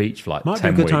been on the beach for like 10 weeks.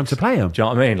 Might be a good time to play them. Do you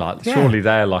know what I mean? Like, surely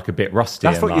they're like a bit rusty.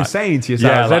 That's what like, you're saying to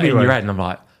yourself. Like, in your head, and I'm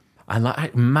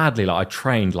like, madly, like I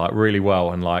trained like really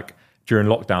well, and like during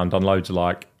lockdown, done loads of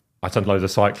like. I done loads of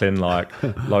cycling, like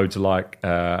loads of like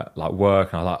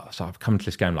work, and I like. So I've come to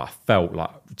this game like I felt like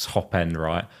top end,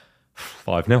 right?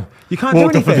 5-0. You can't do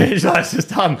anything. It's just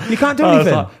done. You can't do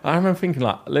anything. I remember thinking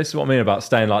like, this is what I mean about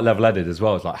staying like level-headed as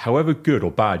well. It's like, however good or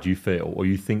bad you feel, or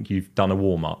you think you've done a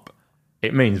warm-up,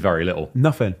 it means very little.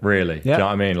 Nothing. Really. Do you know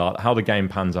what I mean? Like how the game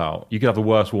pans out. You could have the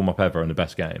worst warm-up ever and the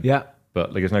best game. Yeah.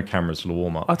 But like, there's no cameras for the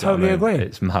warm-up. I totally agree.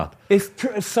 It's mad. It's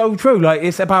so true. Like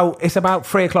it's about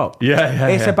 3:00.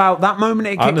 It's about that moment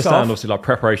it kicks off. I understand. Obviously, like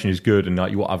preparation is good, and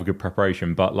like you want to have a good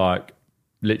preparation. But like,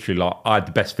 literally, like I had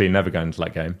the best feeling ever going into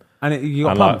that game. And you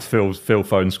got pumped. Like Phil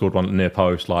Foden scored one at near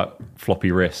post, like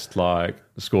floppy wrist, like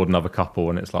scored another couple,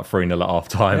 and it's like 3-0 at half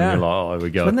time. And you're like, oh, here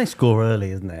we go. It's when they score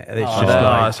early, isn't it? It's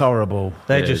it's horrible.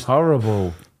 They're just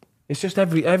horrible. It's just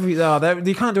every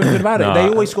you can't do anything about it. They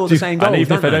always score the same goals. And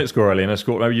even if they don't score early and they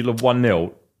score, maybe you love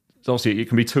 1-0. Obviously, it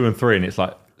can be 2 and 3, and it's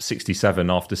like 67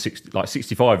 after 60, like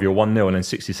 65. You're 1-0, and then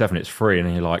 67, it's 3, and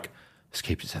then you're like, let's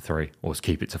keep it to 3 or let's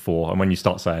keep it to 4. And when you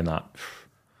start saying that,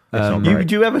 it's not great.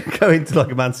 Do you ever go into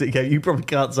like a Man City game? You probably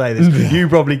can't say this. You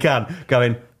probably can.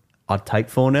 Going, I'd take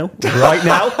 4-0 right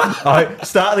now.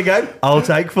 Start of the game, I'll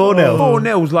take 4-0.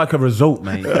 4-0's like a result,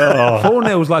 mate.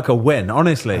 4-0's like a win,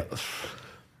 honestly.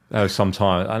 There was some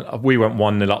time, and we went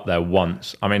 1-0 up there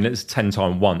once. I mean, it's 10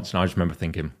 times once, and I just remember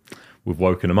thinking, we've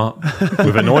woken them up,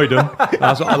 we've annoyed them.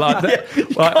 That's what I like.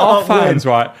 Like our fans,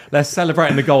 right? They're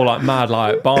celebrating the goal like mad.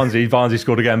 Like Barnsley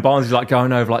scored again. Barnsley's like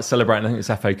going over, like celebrating. I think it's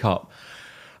FA Cup.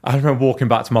 I remember walking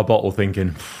back to my bottle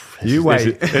thinking, you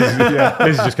wait. This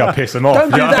is just going to piss them off. Don't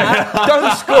do that.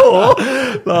 Don't score.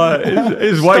 Like,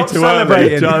 it's way too early.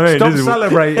 Do you know what I mean? Stop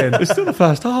celebrating. It's still the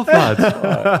first half, lads.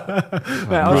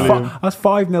 I was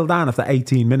 5-0 down after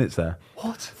 18 minutes there.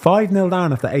 What? 5-0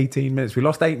 down after 18 minutes. We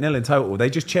lost 8-0 in total.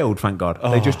 They just chilled, thank God.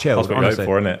 They just chilled. That's what you hope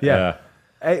for, isn't it? Yeah.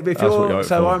 I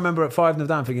remember at 5-0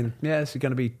 down thinking,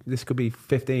 this could be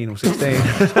 15 or 16. You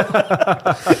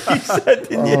said,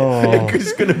 didn't you?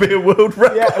 It's going to be a world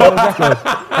record. Yeah, world record.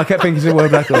 I kept thinking it's a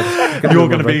world record. You're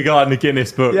going to be a guy in the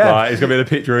Guinness book. Yeah. Like, it's going to be the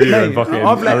picture of you and fucking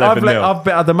I've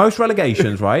had the most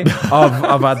relegations, right?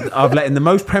 I've let in the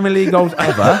most Premier League goals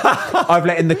ever. I've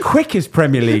let in the quickest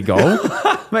Premier League goal.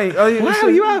 Mate,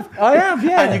 you have. I have,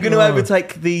 yeah. And you're going to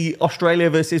overtake the Australia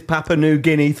versus Papua New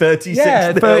Guinea 36-0.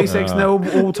 Yeah,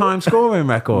 36-0 all-time scoring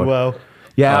record. Well,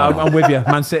 yeah, I'm with you.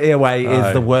 Man City away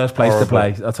is the worst place to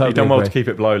play. I totally you done well agree. to keep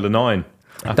it below the 9.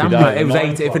 Damn right, it was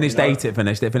 8. It finished 8. It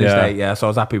finished 8. Yeah, so I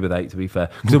was happy with 8. To be fair,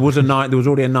 because there was a 9. There was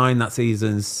already a 9 that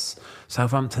season's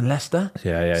Southampton Leicester.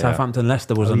 Yeah. Southampton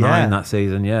Leicester was a 9 that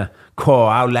season. Yeah. Cool.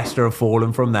 How Leicester have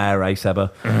fallen from there, eh,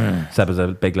 Seba? Seba's a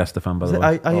big Leicester fan, by the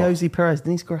way. Iosi Perez,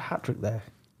 didn't he score a hat trick there?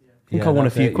 I think I won a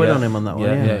few quid on him on that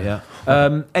one.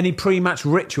 Yeah. Any pre-match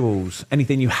rituals?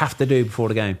 Anything you have to do before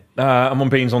the game? I'm on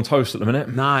beans on toast at the minute.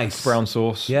 Nice. Brown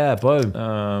sauce. Yeah, boom.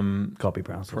 Can't be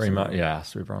brown sauce. Pre-match, yeah, it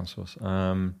has to be brown sauce.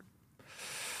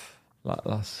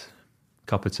 That's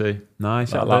cup of tea.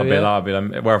 Nice. That'll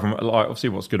be wherever. Like, obviously,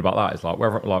 what's good about that is like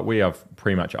wherever, like we have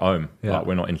pre-match at home. Yeah. Like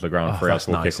we're not into the ground 3 hours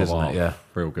before kickoff. Yeah,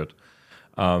 real good.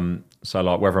 So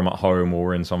like whether I'm at home or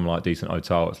we're in some like decent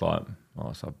hotel, it's like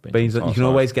Beans, you can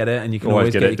always get it, and you can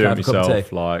always get do your it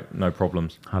yourself. Like no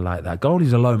problems. I like that.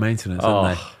 Goalies are low maintenance,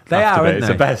 aren't they? They are, aren't It's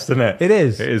they? the best, isn't it? It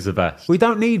is. It is the best. We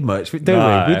don't need much, do we?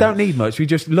 We don't need much. We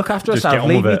just look after Just ourselves. get on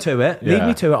Leave with me it. to it. Yeah. Leave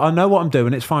me to it. I know what I'm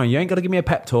doing. It's fine. You ain't got to give me a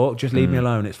pep talk. Just leave me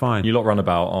alone. It's fine. You lot run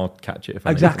about. I'll catch it if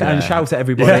I Exactly, need to. and shout at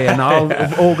everybody, and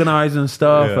I'll organise and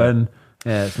stuff, and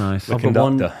it's nice. The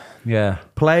conductor. Yeah.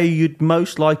 Player you'd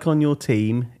most like on your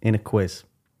team in a quiz?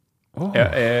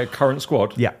 Current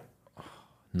squad? Yeah.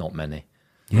 Not many.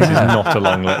 This is not a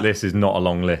long list. This is not a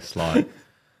long list. Like,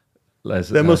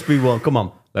 there must be one. Come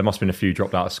on. There must have been a few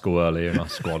dropped out of school early in our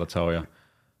squad, I tell you.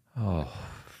 Oh,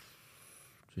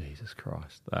 Jesus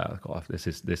Christ.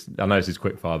 This. I know this is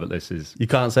quickfire, but this is... You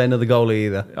can't say another goalie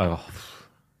either. Oh,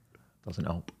 doesn't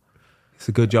help. It's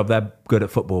a good job they're good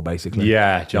at football, basically.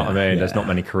 Yeah, do you know what I mean? There's not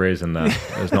many careers in there.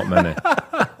 There's not many.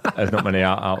 There's not many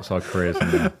outside careers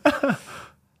in there.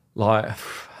 Like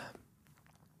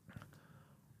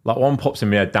one pops in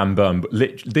my head, Dan Burn, but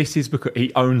this is because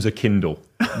he owns a Kindle.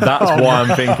 That's why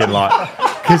I'm thinking, like,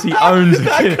 because he owns a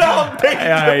Kindle.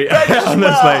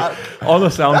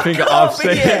 Honestly, I'm thinking,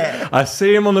 I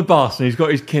see him on the bus and he's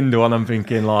got his Kindle, and I'm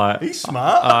thinking, like, he's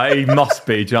smart. He must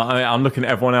be. Do you know what I mean? I'm looking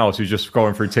at everyone else who's just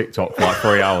scrolling through TikTok for like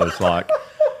 3 hours, like.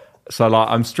 So, like,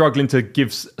 I'm struggling to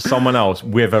give someone else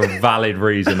with a valid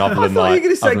reason other than, I thought like... you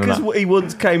were going to say because he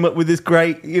once came up with this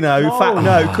great,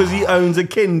 because he owns a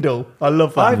Kindle. I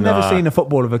love that. I've never seen a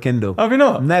footballer with a Kindle. Have you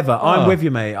not? Never. I'm with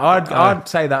you, mate. I'd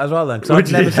say that as well, then, because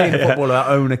I've never seen a footballer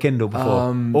own a Kindle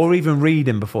before, or even read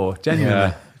him before, genuinely.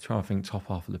 Yeah, trying to think top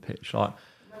half of the pitch. Like,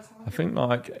 I think,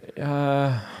 like...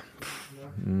 No.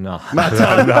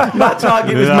 Matt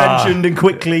Target was mentioned and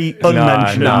quickly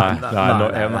unmentioned. No,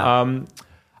 not him.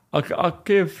 I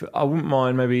wouldn't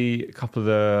mind maybe a couple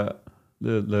of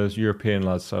the European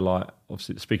lads. So, like,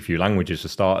 obviously speak a few languages for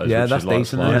starters. Yeah, which that's is like,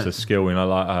 decent. It's a skill,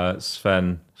 like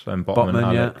Sven Botman,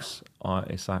 Alex,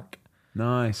 Isaac.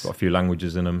 Nice. Got a few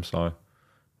languages in them, so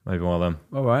maybe one of them.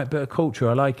 All right, bit of culture.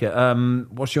 I like it.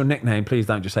 What's your nickname? Please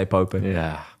don't just say Popey.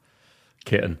 Yeah.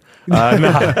 Kitten.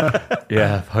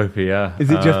 Yeah, Popey, yeah.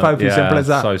 Is it just Popey, simple as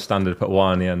that? So standard, put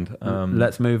Y on the end.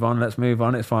 Let's move on,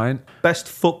 it's fine. Best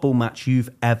football match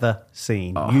you've ever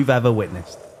seen, you've ever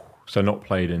witnessed? So not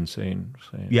played in, seen.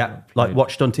 Yeah, like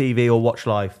watched on TV or watched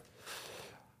live?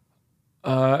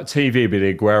 TV would be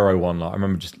the Aguero one. Like, I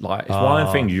remember just, like, it's one of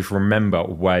the things you just remember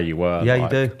where you were. Yeah,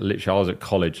 like, you do. Literally, I was at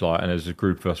college, like, and there's a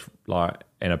group of us, like,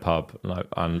 in a pub, like,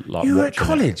 and like. You were at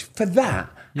college for that?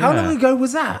 Yeah. How long ago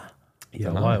was that? Yeah,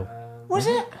 a while. Was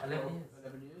it?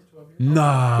 No.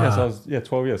 Yeah, so I was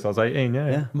 12 years. So I was 18.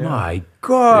 Yeah. My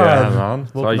God. Yeah, man.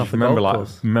 So I Walking just off the remember, golf like,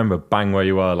 course. remember bang where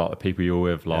you were, like the people you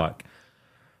were with, like,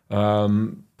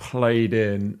 played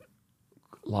in,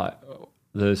 like,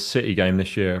 the City game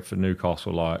this year for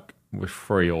Newcastle, like, with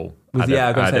 3-3. I was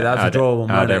going to say that's a draw one.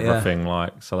 Had wasn't it? everything,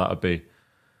 like, so that'd be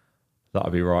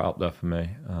right up there for me.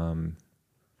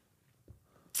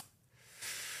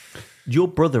 Your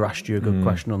brother asked you a good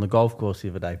question on the golf course the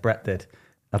other day. Brett did,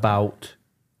 about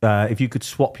if you could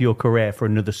swap your career for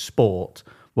another sport,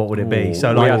 what would it be?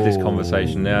 So, we like, had this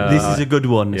conversation. Yeah, this is a good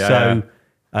one. Yeah.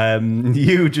 So,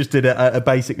 you just did a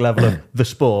basic level of the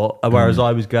sport, whereas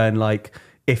I was going, like,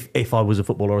 if I was a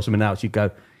footballer or something else, you'd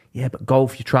go, yeah, but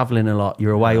golf, you're traveling a lot,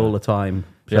 you're away all the time.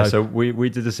 So we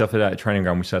did this stuff at training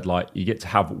ground. We said, like, you get to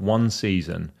have one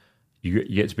season. You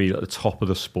get to be at the top of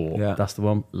the sport. Yeah, that's the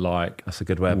one. Like, that's a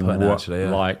good way of putting it, actually.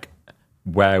 Yeah. Like,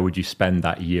 where would you spend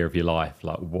that year of your life?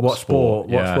 Like, what sport?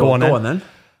 Yeah. Go on then.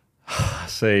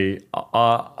 See,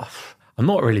 I'm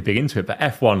not really big into it, but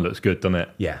F1 looks good, doesn't it?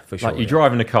 Yeah, for sure. Like, you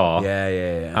drive in a car.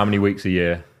 Yeah. How many weeks a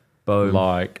year? Boom.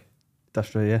 Like, that's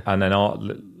true. Yeah. And then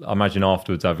I imagine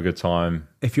afterwards have a good time.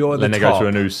 If you're then they go to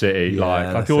a new city.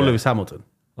 Yeah, like you're Lewis Hamilton.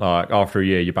 Like, after a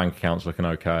year, your bank account's looking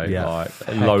okay. Yeah.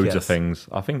 Like, loads of things.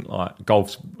 I think, like,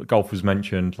 golf was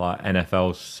mentioned. Like,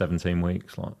 NFL's 17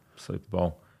 weeks. Like, Super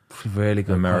Bowl. Really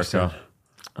good. America.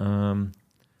 So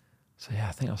yeah,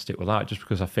 I think I'll stick with that, just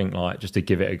because I think, like, just to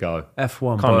give it a go.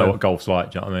 F1. Kind of know what golf's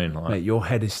like. Do you know what I mean? Like, mate, your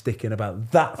head is sticking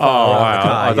about that far.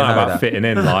 I don't know about fitting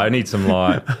in. Like, I need some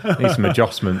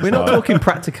adjustments. We're not talking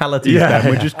practicalities. Yeah,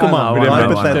 we just come on. We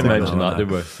didn't mention that,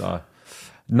 did we? So,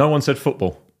 no one said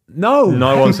football. No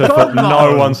one said football.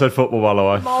 No one said football, by the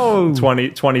way. No.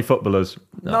 20 footballers.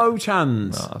 No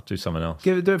chance. No, I'll do something else.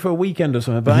 Do it for a weekend or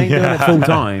something, but I ain't doing it full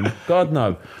time. God,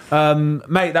 no.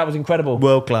 Mate, that was incredible.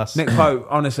 World class. Nick Pope,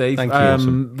 honestly. Thank you.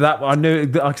 Awesome. That I knew,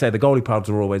 like I say, the goalie pods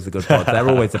are always the good pods. They're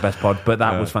always the best pod, but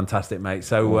that was fantastic, mate.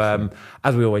 So, awesome.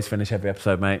 As we always finish every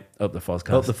episode, mate, up the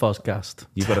Fozcast. Up the Fozcast.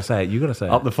 You got to say it.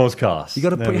 Up the Fozcast. You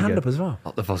got to put your hand up as well.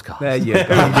 Up the Fozcast. There you go.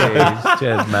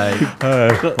 Cheers, mate.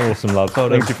 Awesome, lads.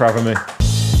 Thank you for for having me.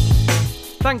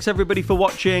 Thanks everybody for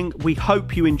watching. We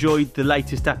hope you enjoyed the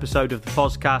latest episode of the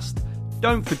Fozcast.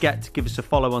 Don't forget to give us a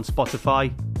follow on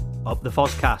Spotify. Up the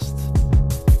Fozcast.